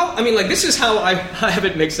 Well, this is how I have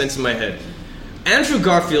it make sense in my head. Andrew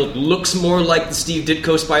Garfield looks more like the Steve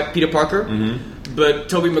Ditko Peter Parker, but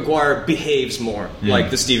Tobey Maguire behaves more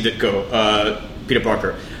like the Steve Ditko Peter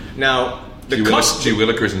Parker. Now, the G.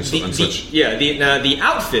 Willikers and such. The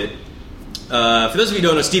outfit. For those of you who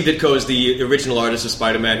don't know, Steve Ditko is the original artist of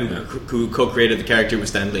Spider-Man who co-created the character with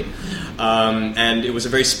Stan Lee. And it was a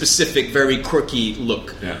very specific, very quirky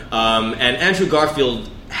look. Yeah. And Andrew Garfield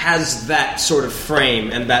has that sort of frame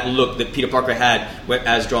and that look that Peter Parker had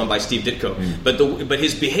as drawn by Steve Ditko. But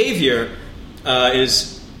his behavior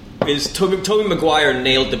is Tobey Maguire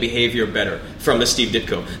nailed the behavior better from the Steve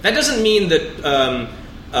Ditko. That doesn't mean that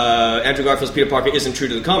Andrew Garfield's Peter Parker isn't true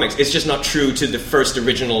to the comics. It's just not true to the first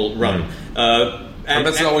original run. And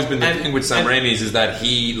that's always been the thing with Sam Raimi's, is that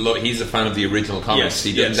he's a fan of the original comics.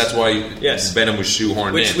 Yes. That's why Venom was shoehorned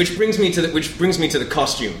in. Which brings me to the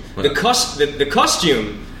costume. Right. The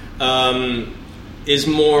costume is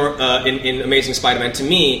more in Amazing Spider-Man, to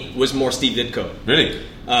me, was more Steve Ditko. Really?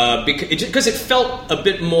 Because it felt a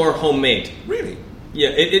bit more homemade. Really?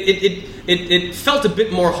 Yeah, it felt a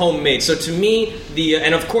bit more homemade. So to me,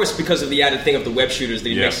 and of course because of the added thing of the web shooters, that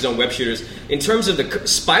he makes his own web shooters. In terms of the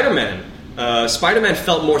Spider-Man, Spider-Man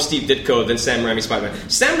felt more Steve Ditko than Sam Raimi Spider-Man.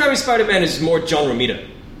 Sam Raimi Spider-Man is more John Romita.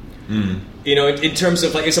 You know, in terms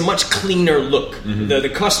of it's a much cleaner look. The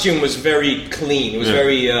costume was very clean. It was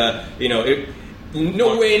very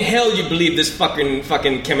no way in hell you believe this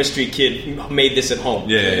fucking chemistry kid made this at home.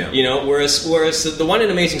 Yeah. You know, whereas the one in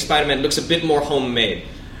Amazing Spider-Man looks a bit more homemade.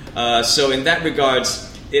 So in that regards,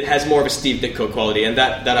 it has more of a Steve Ditko quality, and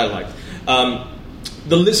that I liked.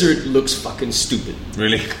 The lizard looks fucking stupid.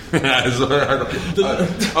 Really? I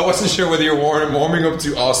wasn't sure whether you're warming up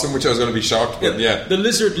to awesome, which I was going to be shocked, but yeah. The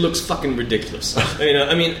lizard looks fucking ridiculous.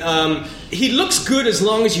 He looks good as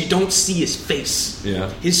long as you don't see his face. Yeah.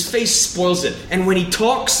 His face spoils it. And when he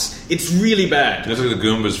talks, it's really bad. He looks like the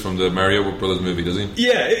Goombas from the Mario Brothers movie, does he?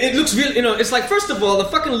 Yeah, it looks really, it's like, first of all, the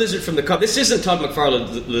fucking lizard from the cup. This isn't Todd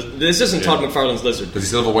McFarlane's lizard. Does he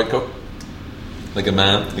still have a white coat? Like a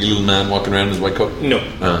little man walking around in his white coat? No.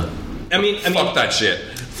 Fuck that shit.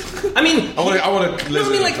 I want to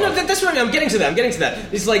lizard. That's what I'm getting to that.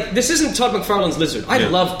 It's like, this isn't Todd McFarlane's lizard. I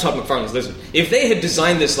love Todd McFarlane's lizard. If they had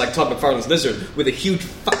designed this like Todd McFarlane's lizard with a huge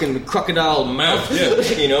fucking crocodile mouth,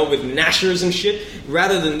 with gnashers and shit,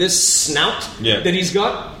 rather than this snout that he's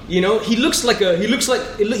got, he looks like a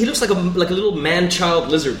little man-child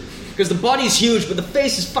lizard. Because the body's huge, but the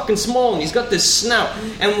face is fucking small, and he's got this snout.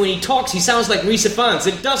 And when he talks, he sounds like Rhys Ifans.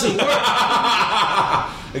 It doesn't work.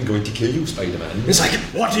 I'm going to kill you, Spider-Man. It's like,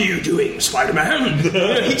 what are you doing, Spider-Man?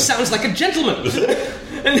 He sounds like a gentleman.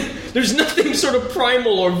 And there's nothing sort of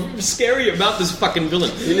primal or scary about this fucking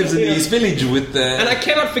villain. He lives in the East Village with And I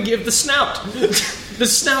cannot forgive the snout. The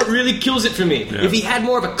snout really kills it for me. Yeah. If he had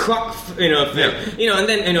more of a croc, and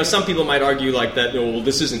then some people might argue like that. Well,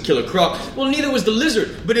 this isn't Killer Croc. Well, neither was the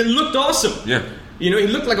lizard, but it looked awesome. Yeah, he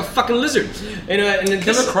looked like a fucking lizard.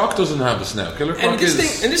 Killer Croc doesn't have a snout. Killer Croc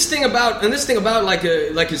this thing about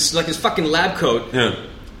like his fucking lab coat. Yeah,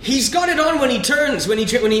 he's got it on when he turns. When he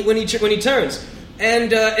turns.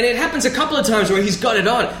 And it happens a couple of times where he's got it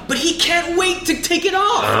on, but he can't wait to take it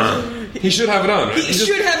off. He should have it on. Right? He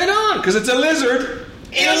should have it on because it's a lizard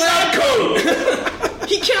in a lab coat.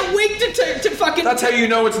 He can't wait to fucking. That's how you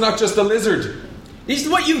know it's not just a lizard.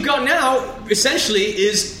 What you've got now, essentially,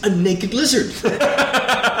 is a naked lizard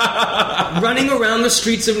running around the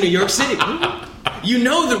streets of New York City. You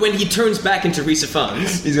know that when he turns back into Rhys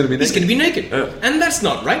Ifans, he's going to be naked. Yeah. And that's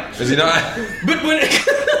not right. Is he not? But when.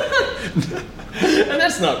 And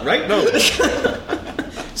that's not right. No.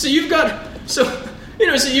 So you've got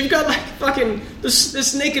like fucking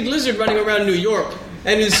this naked lizard running around New York,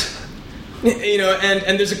 and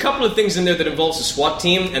and there's a couple of things in there that involves a SWAT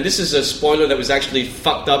team, and this is a spoiler that was actually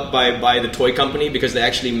fucked up by the toy company because they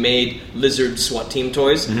actually made lizard SWAT team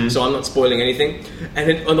toys, so I'm not spoiling anything.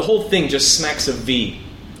 And the whole thing just smacks of V.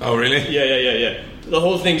 Oh, really? Yeah. The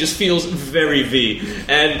whole thing just feels very V,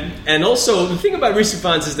 and also the thing about Rhys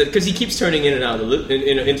Ifans is that because he keeps turning in and out of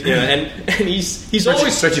and he's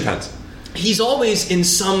always stretchy pants. He's always in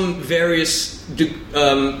some various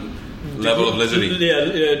level of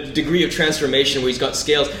lizardy, degree of transformation where he's got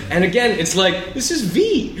scales, and again it's like this is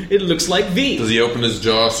V. It looks like V. Does he open his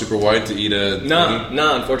jaw super wide to eat a?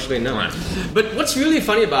 No, unfortunately no. But what's really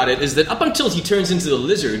funny about it is that up until he turns into the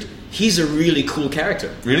lizard, he's a really cool character.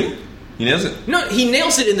 Really? He nails it. No, he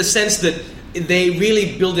nails it in the sense that they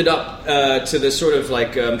really build it up to the sort of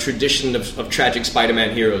like tradition of tragic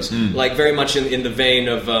Spider-Man heroes, like very much in the vein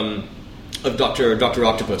of Dr.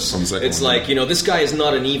 Octopus. It's like this guy is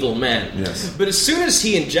not an evil man. Yes. But as soon as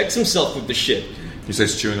he injects himself with the shit, he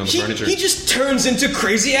starts chewing on the furniture. He just turns into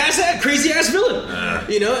crazy ass villain.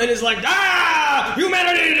 And it's like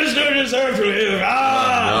Humanity does not deserve to live.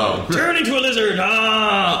 Ah! No. Turn into a lizard.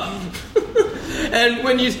 Ah! And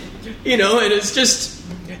when and it's just...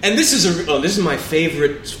 And this is my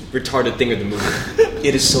favorite retarded thing of the movie.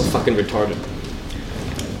 It is so fucking retarded.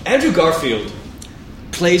 Andrew Garfield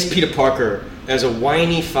plays Peter Parker as a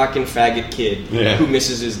whiny fucking faggot kid who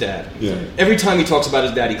misses his dad. Yeah. Every time he talks about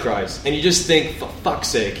his dad, he cries. And you just think, for fuck's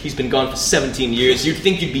sake, he's been gone for 17 years. You'd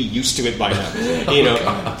think you'd be used to it by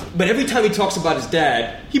now. But every time he talks about his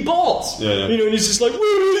dad, he bawls. Yeah. And he's just like,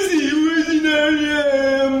 where is he? Where is he now?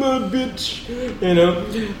 Yeah, I'm a bitch.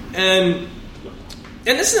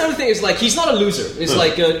 And this is another thing, is like, he's not a loser. It's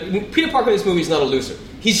like, Peter Parker in this movie is not a loser.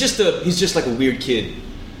 He's just like a weird kid.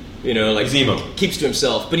 Like he's emo. Keeps to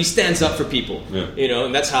himself, but he stands up for people. Yeah.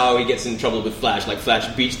 And that's how he gets in trouble with Flash. Like Flash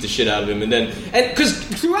beats the shit out of him, and because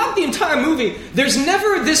throughout the entire movie, there's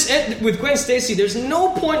never this with Gwen Stacy. There's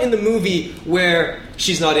no point in the movie where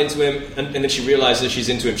she's not into him, and then she realizes she's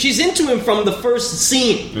into him. She's into him from the first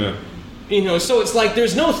scene. Yeah. So it's like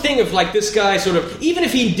there's no thing of like this guy sort of, even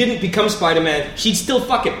if he didn't become Spider-Man, she'd still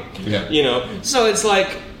fuck him. Yeah. So it's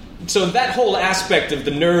like. So that whole aspect of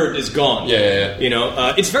the nerd is gone. Yeah.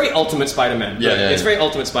 It's very Ultimate Spider-Man. It's very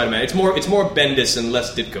Ultimate Spider-Man. It's more Bendis and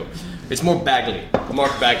less Ditko. It's more Bagley,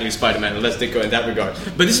 Mark Bagley Spider-Man and less Ditko in that regard.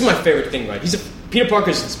 But this is my favorite thing, right? Peter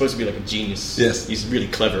Parker's supposed to be like a genius. Yes. He's really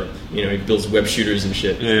clever. He builds web shooters and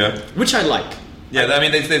shit. Yeah. Which I like. Yeah, I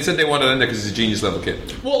mean, they said they wanted it in there because he's a genius level kid.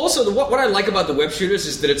 Well, also, what I like about the web shooters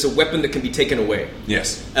is that it's a weapon that can be taken away.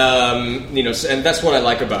 Yes. And that's what I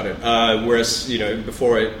like about it. Whereas,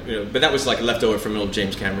 before but that was like a leftover from an old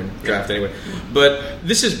James Cameron draft anyway. But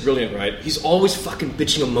this is brilliant, right? He's always fucking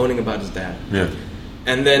bitching and moaning about his dad. Yeah.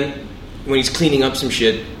 And then when he's cleaning up some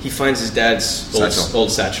shit, he finds his dad's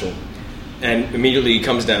old satchel. And immediately he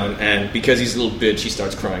comes down, and because he's a little bitch, he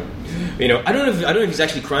starts crying. I don't know if he's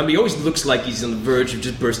actually crying, but he always looks like he's on the verge of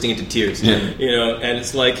just bursting into tears. Yeah. And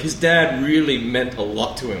it's like his dad really meant a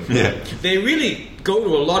lot to him. Yeah. They really go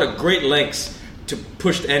to a lot of great lengths to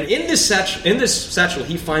push. And in this satchel,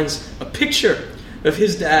 he finds a picture of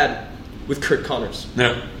his dad with Kurt Connors.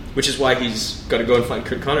 Yeah. Which is why he's got to go and find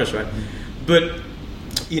Kurt Connors, right? But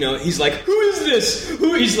he's like, who is this?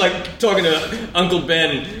 He's like talking to Uncle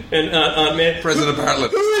Ben and Aunt May. President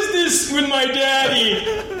Bartlett. Who is this with my daddy?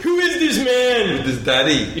 Who is this man? With his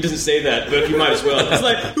daddy. He doesn't say that, but he might as well. It's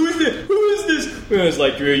like, who is this? Who is this? And it's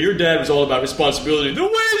like, your dad was all about responsibility. Then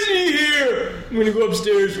why isn't he here? I'm going to go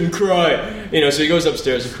upstairs and cry. So he goes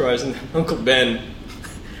upstairs and cries, and Uncle Ben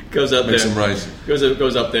goes up Makes there. him rise.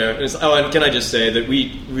 Goes up there. And and can I just say that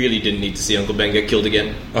we really didn't need to see Uncle Ben get killed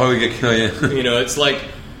again. Oh, yeah. It's like,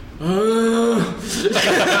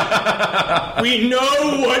 we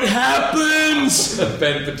know what happens.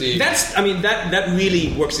 Ben fatigue. That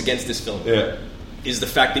really works against this film. Yeah. Is the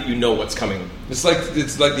fact that you know what's coming. It's like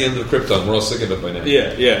the end of Krypton. We're all sick of it by now.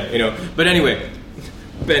 Yeah. But anyway,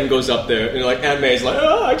 Ben goes up there, and like Aunt May's like,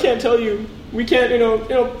 I can't tell you. We can't,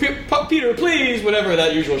 Peter, please, whatever,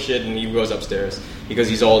 that usual shit. And he goes upstairs because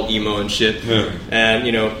he's all emo and shit. Yeah. And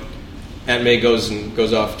Aunt May goes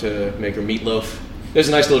off to make her meatloaf. There's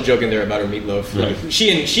a nice little joke in there about her meatloaf. Right.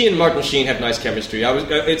 She and Martin Sheen have nice chemistry.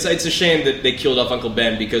 It's a shame that they killed off Uncle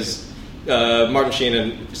Ben because Martin Sheen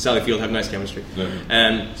and Sally Field have nice chemistry. Yeah.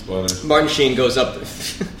 And Spoiler. Martin Sheen goes up.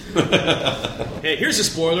 Hey, here's a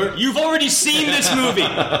spoiler. You've already seen this movie.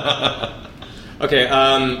 Okay.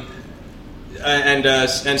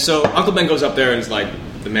 And so Uncle Ben goes up there and is like,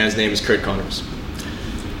 the man's name is Kurt Connors.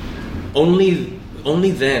 Only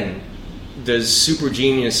then does Super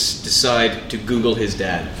Genius decide to Google his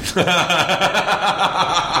dad.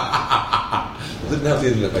 Didn't have the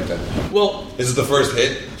internet back then. Well, Is it the first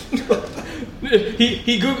hit?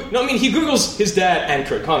 he Googles his dad and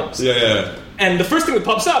Kurt Connors. Yeah. And the first thing that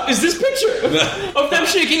pops up is this picture of them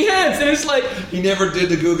shaking hands, and it's like, He never did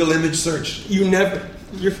the Google image search.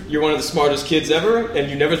 you're one of the smartest kids ever, and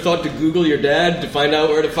you never thought to Google your dad to find out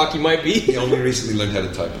where the fuck he might be. He only recently learned how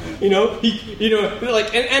to type.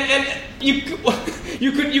 Like, and you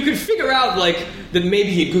could figure out like that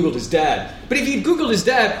maybe he Googled his dad, but if he Googled his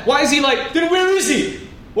dad, why is he like? Then where is he?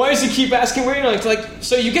 Why does he keep asking where? It's like,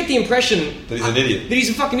 so you get the impression That he's an idiot. That he's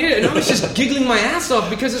a fucking idiot, and I was just giggling my ass off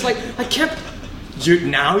because it's like I kept.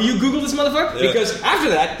 Now you Google this motherfucker? Yeah. Because after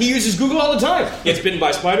that, he uses Google all the time. Gets bitten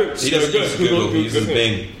by a spider. He doesn't use Google. He uses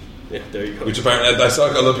Bing. Yeah, there you go. Which apparently, I saw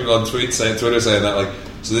a lot of people on Twitter saying that, like,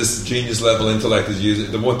 so this genius level intellect is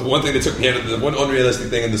using the one thing that took me out of the one unrealistic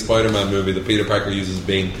thing in the Spider-Man movie that Peter Parker uses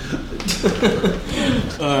Bing.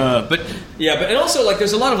 But and also like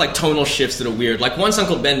there's a lot of like tonal shifts that are weird. Like once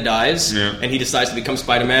Uncle Ben dies and he decides to become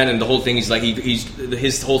Spider-Man, and the whole thing is like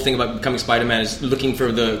his whole thing about becoming Spider-Man is looking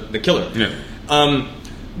for the killer. Yeah.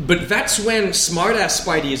 But that's when smartass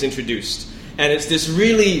Spidey is introduced, and it's this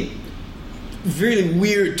really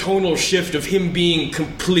weird tonal shift of him being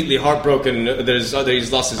completely heartbroken that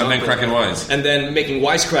he's lost his and uncle, then cracking wise, and then making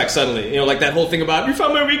wisecracks suddenly. Like that whole thing about "you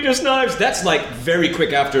found my weakness, knives." That's like very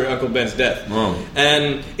quick after Uncle Ben's death. Whoa.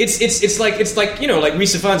 And it's like like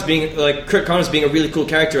Rhys Ifans being like Kurt Connors being a really cool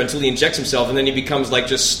character until he injects himself, and then he becomes like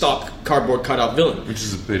just stock cardboard cutout villain. Which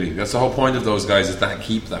is a pity. That's the whole point of those guys, is that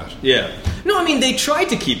keep that. Yeah. No, I mean they tried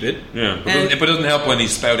to keep it. Yeah, but it doesn't help when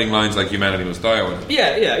he's spouting lines like "humanity must die" or whatever.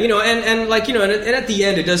 Yeah, and like and at the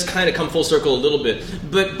end it does kind of come full circle a little bit,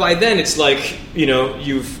 but by then it's like you're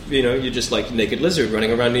just like naked lizard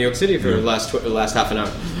running around New York City for the last half an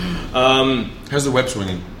hour. How's the web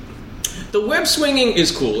swinging? The web swinging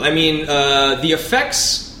is cool. I mean, the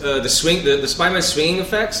effects, the Spider-Man swinging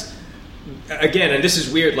effects. Again, and this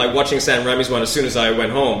is weird, like watching Sam Raimi's one as soon as I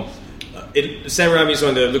went home. Sam Raimi's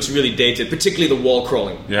one that looks really dated, particularly the wall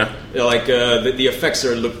crawling. Yeah, like the effects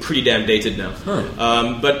look pretty damn dated now.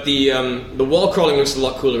 Huh. But the wall crawling looks a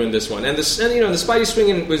lot cooler in this one, and the Spidey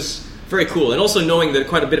swinging was very cool, and also knowing that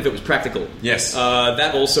quite a bit of it was practical. Yes,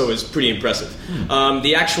 that also is pretty impressive.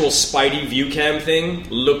 The actual Spidey view cam thing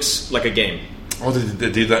looks like a game. Oh, they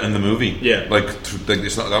did that in the movie. Yeah, like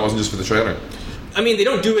it's not, that wasn't just for the trailer. I mean, they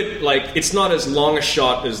don't do it like it's not as long a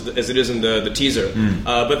shot as it is in the teaser,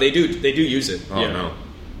 but they do use it. Oh no,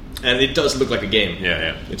 and it does look like a game.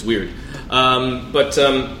 Yeah, it's weird. But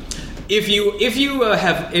if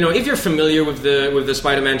you're familiar with the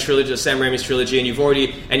Spider-Man trilogy, Sam Raimi's trilogy,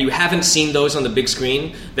 and you haven't seen those on the big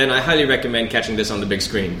screen, then I highly recommend catching this on the big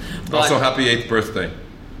screen. But, also, happy 8th birthday.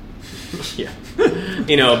 Yeah,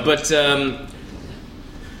 but.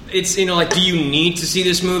 It's like, do you need to see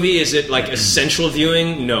this movie? Is it like essential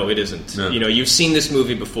viewing? No, it isn't. No. You've seen this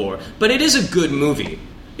movie before, but it is a good movie.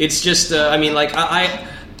 It's just, I mean, like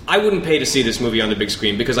I wouldn't pay to see this movie on the big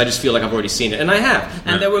screen because I just feel like I've already seen it, and I have.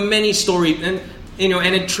 And there were many and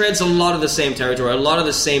it treads a lot of the same territory. A lot of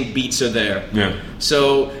the same beats are there. Yeah.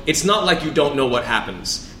 So it's not like you don't know what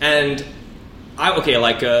happens. And ranking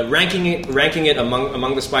it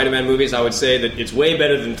among the Spider-Man movies, I would say that it's way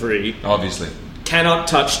better than 3. Obviously. Cannot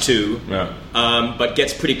touch 2, but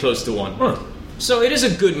gets pretty close to 1. Huh. So it is a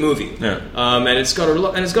good movie, and it's got a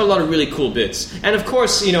lot of really cool bits. And of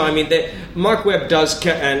course, Mark Webb does,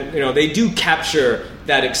 they do capture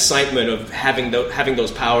that excitement of having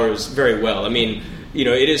those powers very well. I mean,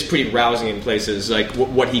 it is pretty rousing in places, like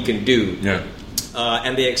what he can do. Yeah.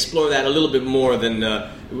 And they explore that a little bit more than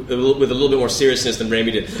with a little bit more seriousness than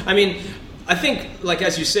Raimi did. I mean, I think, like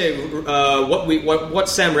as you say, what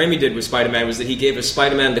Sam Raimi did with Spider-Man was that he gave us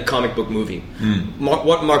Spider-Man the comic book movie.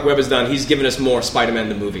 What Mark Webb has done, he's given us more Spider-Man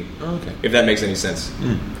the movie. Oh, okay. If that makes any sense.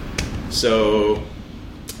 So,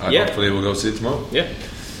 hopefully we'll go see it tomorrow. Yeah.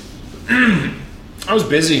 I was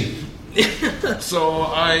busy, so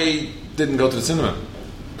I didn't go to the cinema.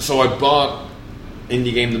 So I bought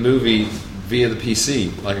Indie Game the movie via the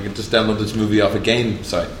PC. Like I could just download this movie off a game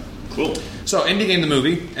site. Cool. So, Indie Game the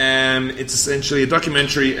movie, it's essentially a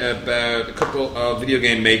documentary about a couple of video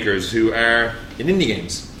game makers who are in indie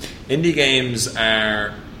games. Indie games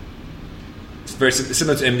are very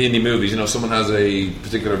similar to indie movies. Someone has a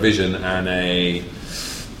particular vision and a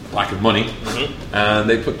lack of money, and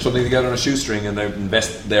they put something together on a shoestring and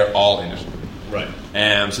they're all in it. Right.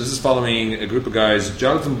 So this is following a group of guys.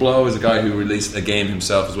 Jonathan Blow is a guy who released a game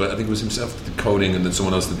himself as well. I think it was himself with the coding, and then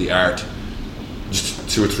someone else did the art. Just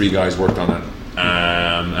 2 or 3 guys worked on it,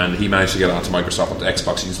 and he managed to get it onto Microsoft, onto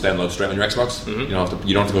Xbox. You can just download straight on your Xbox. You don't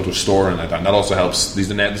have to go to a store and like that. And that also helps. This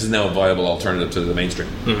is now a viable alternative to the mainstream.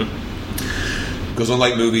 Because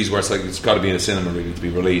unlike movies where it's like it's got to be in a cinema really to be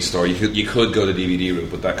released, or you could go the DVD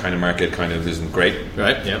route, but that kind of market kind of isn't great.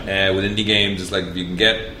 Right. Yeah. With indie games, it's like if you can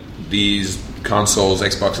get these consoles,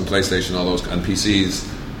 Xbox and PlayStation, all those, and PCs,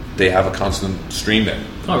 they have a constant stream there.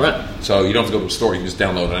 Oh, right. So you don't have to go to a store; you can just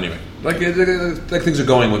download it anyway. Like things are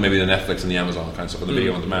going with maybe the Netflix and the Amazon kind of stuff, and the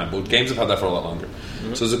video on demand. But games have had that for a lot longer.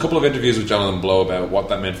 So there's a couple of interviews with Jonathan Blow about what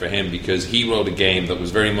that meant for him, because he wrote a game that was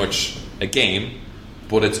very much a game,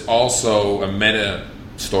 but it's also a meta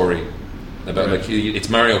story about like it's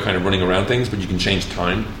Mario kind of running around things, but you can change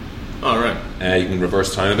time. Oh, right. You can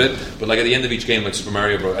reverse time a bit, but like at the end of each game, like Super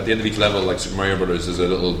Mario Bros. At the end of each level, like Super Mario Brothers, there's a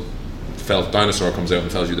little felt dinosaur comes out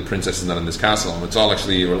and tells you the princess is not in this castle, and it's all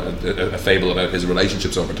actually a fable about his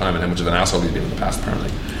relationships over time and how much of an asshole he's been in the past,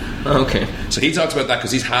 apparently. Oh, okay. So he talks about that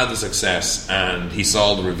because he's had the success and he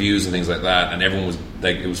saw the reviews and things like that, and everyone was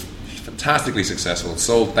like, it was fantastically successful. It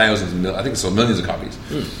sold thousands, I think it sold millions of copies.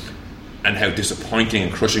 And how disappointing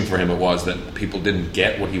and crushing for him it was that people didn't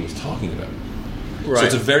get what he was talking about. Right. So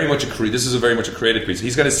it's this is a very much a creative piece.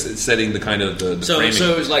 He's kind of setting the kind of the framing.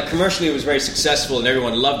 So it was like commercially it was very successful and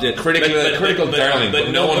everyone loved it. Critical darling,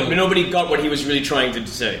 but nobody got what he was really trying to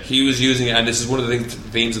say. He was using it, and this is one of the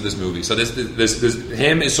themes of this movie. So this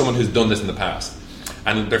him is someone who's done this in the past,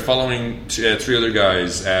 and they're following three other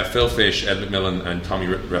guys: Phil Fish, Ed McMillan, and Tommy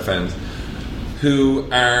Refend, who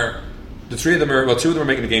are. The three of them are, two of them are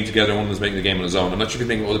making the game together, one of them is making the game on his own. I'm not sure if he's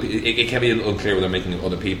making other people. It can be a little unclear whether they're making it with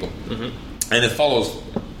other people. Mm-hmm. And it follows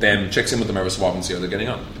them, checks in with them every so often and see how they're getting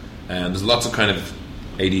on. And there's lots of kind of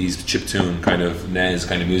 80s chiptune, kind of NES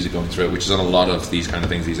kind of music going through it, which is on a lot of these kind of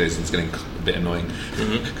things these days, and it's getting a bit annoying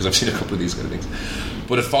because I've seen a couple of these kind of things.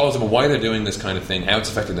 But it follows them and why they're doing this kind of thing, how it's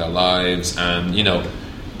affecting their lives, and, you know,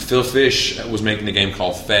 Phil Fish was making a game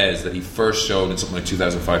called Fez that he first showed in something like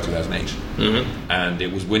 2005, 2008. And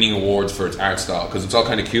it was winning awards for its art style because it's all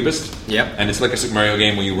kind of cubist. Yep. And it's like a Super Mario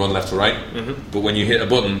game where you run left to right. But when you hit a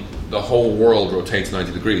button, the whole world rotates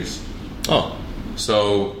 90 degrees. Oh.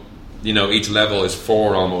 So, you know, each level is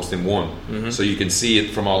 4 almost in one. So you can see it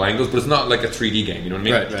from all angles, but it's not like a 3D game, you know what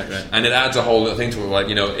I mean? Right. And it adds a whole little thing to it, like,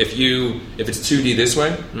 you know, if it's 2D this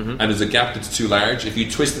way, and there's a gap that's too large, if you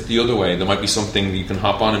twist it the other way, there might be something that you can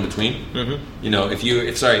hop on in between. You know, if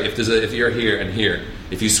you're here and here,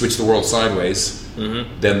 if you switch the world sideways,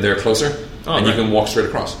 then they're closer, and you can walk straight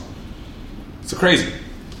across. It's crazy.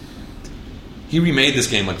 He remade this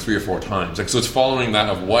game like 3 or 4 times. Like, so it's following that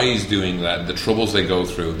of why he's doing that, the troubles they go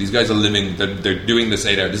through. These guys are living, they're doing this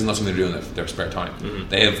 8 hours. This is not something they're doing in their spare time.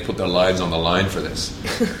 They have put their lives on the line for this.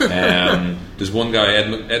 There's one guy, Ed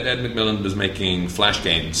McMillan, is making flash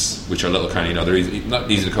games, which are little kind of, you know, they're not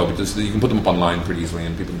easy to code, but you can put them up online pretty easily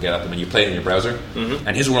and people can get at them and you play it in your browser.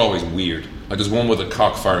 And his were always weird. Like, there's one with a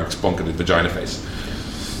cock firing spunk at his vagina face.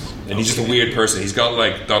 And he's just a weird person. He's got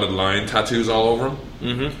like dotted line tattoos all over him.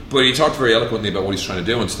 But he talked very eloquently about what he's trying to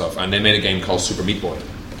do and stuff. And they made a game called Super Meat Boy.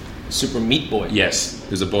 Super Meat Boy? Yes.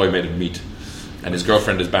 There's a boy made of meat. And his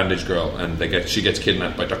girlfriend is Bandage Girl. And she gets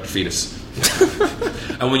kidnapped by Dr. Fetus.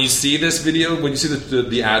 And when you see this video, when you see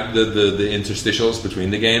the interstitials between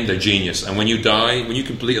the game, they're genius. And when you die, when you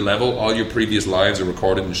complete a level, all your previous lives are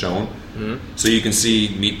recorded and shown. So you can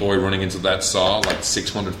see Meat Boy running into that saw like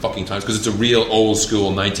 600 fucking times because it's a real old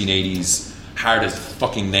school 1980s hard as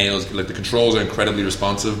fucking nails. Like, the controls are incredibly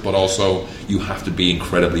responsive, but also you have to be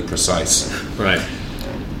incredibly precise. Right.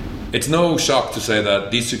 It's no shock to say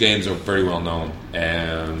that these two games are very well known.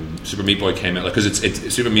 Super Meat Boy came out because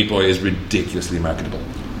Super Meat Boy is ridiculously marketable.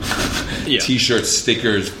 T-shirts,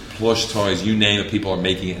 stickers, plush toys, you name it, people are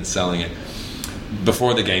making it and selling it.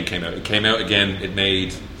 Before the game came out, it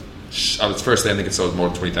made on its first day, I think it sold more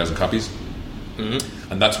than 20,000 copies.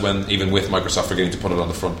 And that's when, even with Microsoft forgetting to put it on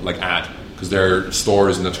the front, like, ad, because their store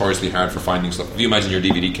is notoriously hard for finding stuff. If you imagine your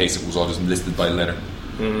DVD case, it was all just listed by letter.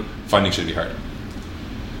 Finding should be hard.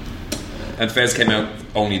 And Fez came out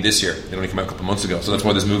only this year. It only came out a couple of months ago, so that's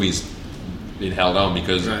why this movie's been held on,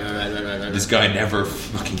 because this guy never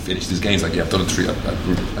fucking finished his games. Like, I've done it 3.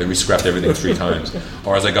 I re-scrapped everything 3 times.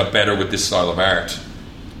 Or as I got better with this style of art,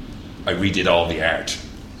 I redid all the art.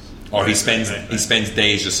 Or he spends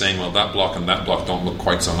days just saying, well, that block and that block don't look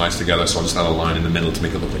quite so nice together, so I'll just add a line in the middle to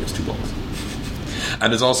make it look like it's 2 blocks.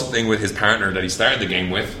 And there's also a thing with his partner that he started the game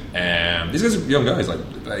with. These guys are young guys.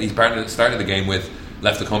 Like, his partner started the game with,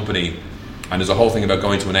 left the company, and there's a whole thing about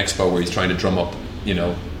going to an expo where he's trying to drum up, you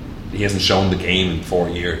know, he hasn't shown the game in 4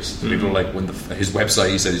 years. So people are like, his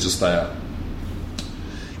website, he said, is just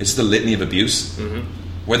it's just a litany of abuse.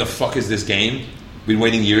 Where the fuck is this game? Been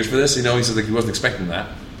waiting years for this, you know. He said, like, he wasn't expecting that.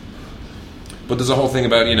 But there's a whole thing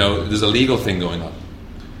about, you know, there's a legal thing going on,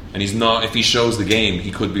 and he's not. If he shows the game, he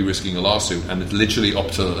could be risking a lawsuit, and it's literally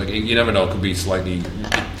up to, like, you never know. It could be slightly.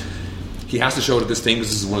 He has to show it at this thing because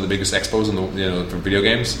this is one of the biggest expos in the, you know, for video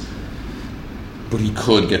games. But he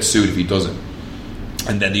could get sued if he doesn't.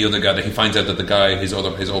 And then the other guy, that he finds out that the guy, his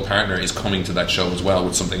old partner, is coming to that show as well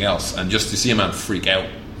with something else, and just to see a man freak out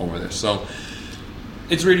over this. So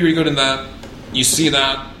it's really, really good in that you see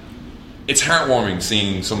that. It's heartwarming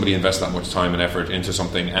seeing somebody invest that much time and effort into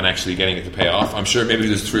something and actually getting it to pay off. I'm sure maybe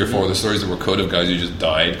there's 3 or 4 other stories that were cut of guys who just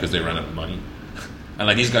died because they ran out of money. And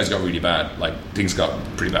like, these guys got really bad. Like, things got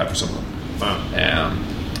pretty bad for some of them. Wow.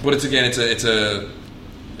 But it's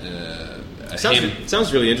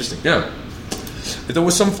sounds really interesting. Yeah. There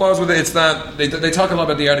was some flaws with it. It's that they talk a lot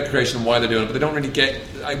about the art of creation and why they're doing it, but they don't really get.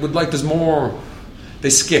 I would like. There's more.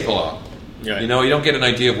 They skip a lot. Right. You know, you don't get an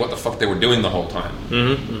idea of what the fuck they were doing the whole time.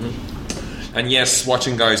 And yes,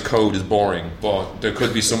 watching guys code is boring, but there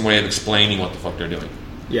could be some way of explaining what the fuck they're doing.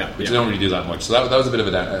 Yeah, which they don't really do that much. So that was a bit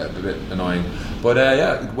annoying. But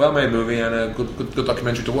yeah, well-made movie and a good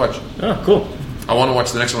documentary to watch. Oh, cool. I want to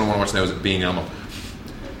watch the next one. I want to watch now is Being Elmo.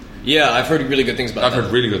 Yeah, I've heard really good things about I've that.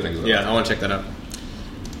 heard really good things about Yeah, I want to check that out.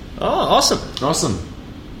 Oh, awesome. Awesome.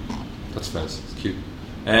 That's fast. It's cute.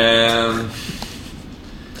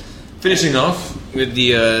 Finishing off with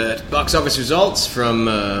the box office results from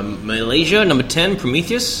Malaysia. Number 10,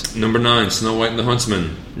 Prometheus. Number 9, Snow White and the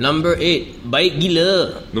Huntsman. Number 8, Baik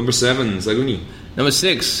Gila. Number 7, Zaguni. Number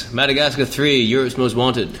 6, Madagascar 3, Europe's Most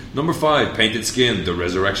Wanted. Number 5, Painted Skin, The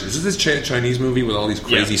Resurrection. Is this Chinese movie with all these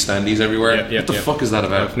crazy standees everywhere? What the fuck is that I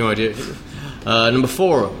about? have no idea. Number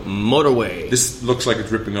 4, Motorway. This looks like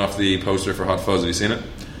it's ripping off the poster for Hot Fuzz. Have you seen it?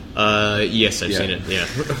 Yes, I've seen it, yeah.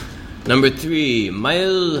 Number 3,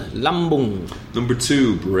 Mail Lambung. Number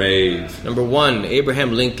 2, Brave. Number 1,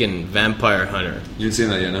 Abraham Lincoln, Vampire Hunter. You haven't seen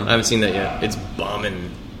that yet, no? I haven't seen that yet. It's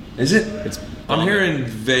bombing. Is it? It's I'm bombing. hearing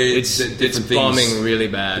It's different bombing things really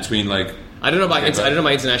bad. between like. I don't know about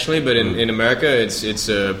internationally, but in America, it's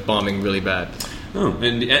bombing really bad. Oh,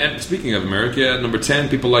 and speaking of America, number 10,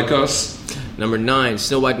 People Like Us. Number 9,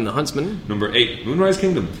 Snow White and the Huntsman. Number 8, Moonrise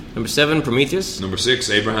Kingdom. Number 7, Prometheus. Number 6,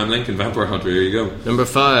 Abraham Lincoln, Vampire Hunter. There you go. Number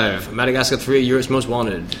 5, Madagascar 3, Europe's Most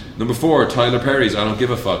Wanted. Number 4, Tyler Perry's I Don't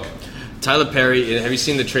Give a Fuck. Tyler Perry. Have you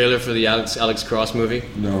seen the trailer for the Alex Cross movie?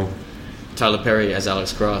 No. Tyler Perry as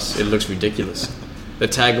Alex Cross. It looks ridiculous. The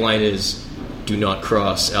tagline is, "Do not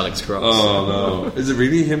cross Alex Cross." Oh no! Is it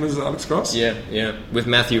really him as Alex Cross? Yeah. With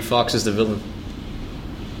Matthew Fox as the villain.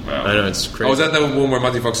 Wow. I know, it's crazy. Oh, is that the one where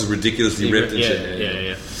Matthew Fox is ridiculously ripped and yeah, shit?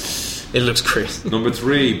 Yeah. It looks crazy. Number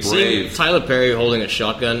 3, Brave. Seeing Tyler Perry holding a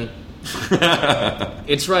shotgun.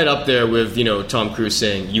 It's right up there with Tom Cruise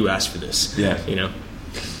saying, "You asked for this." Yeah.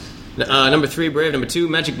 Number 3, Brave. Number 2,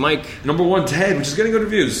 Magic Mike. Number 1, Ted, which is getting good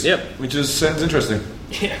reviews. Yep. Which sounds interesting.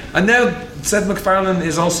 Yeah. And now Seth MacFarlane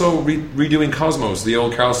is also redoing Cosmos, the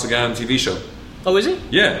old Carl Sagan TV show. Oh, is he?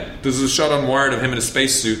 Yeah. There's a shot on Wired of him in a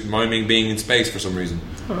spacesuit miming being in space for some reason.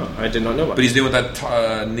 Oh, I did not know about But he's doing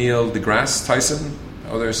that Neil deGrasse Tyson,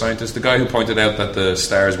 other scientist, the guy who pointed out that the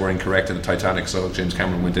stars were incorrect in the Titanic, so James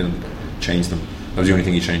Cameron went in and changed them. That was the only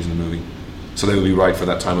thing he changed in the movie. So they would be right for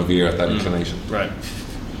that time of year at that inclination. Right.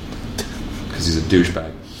 Because he's a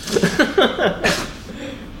douchebag.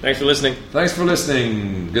 Thanks for listening. Thanks for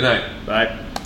listening. Good night. Bye.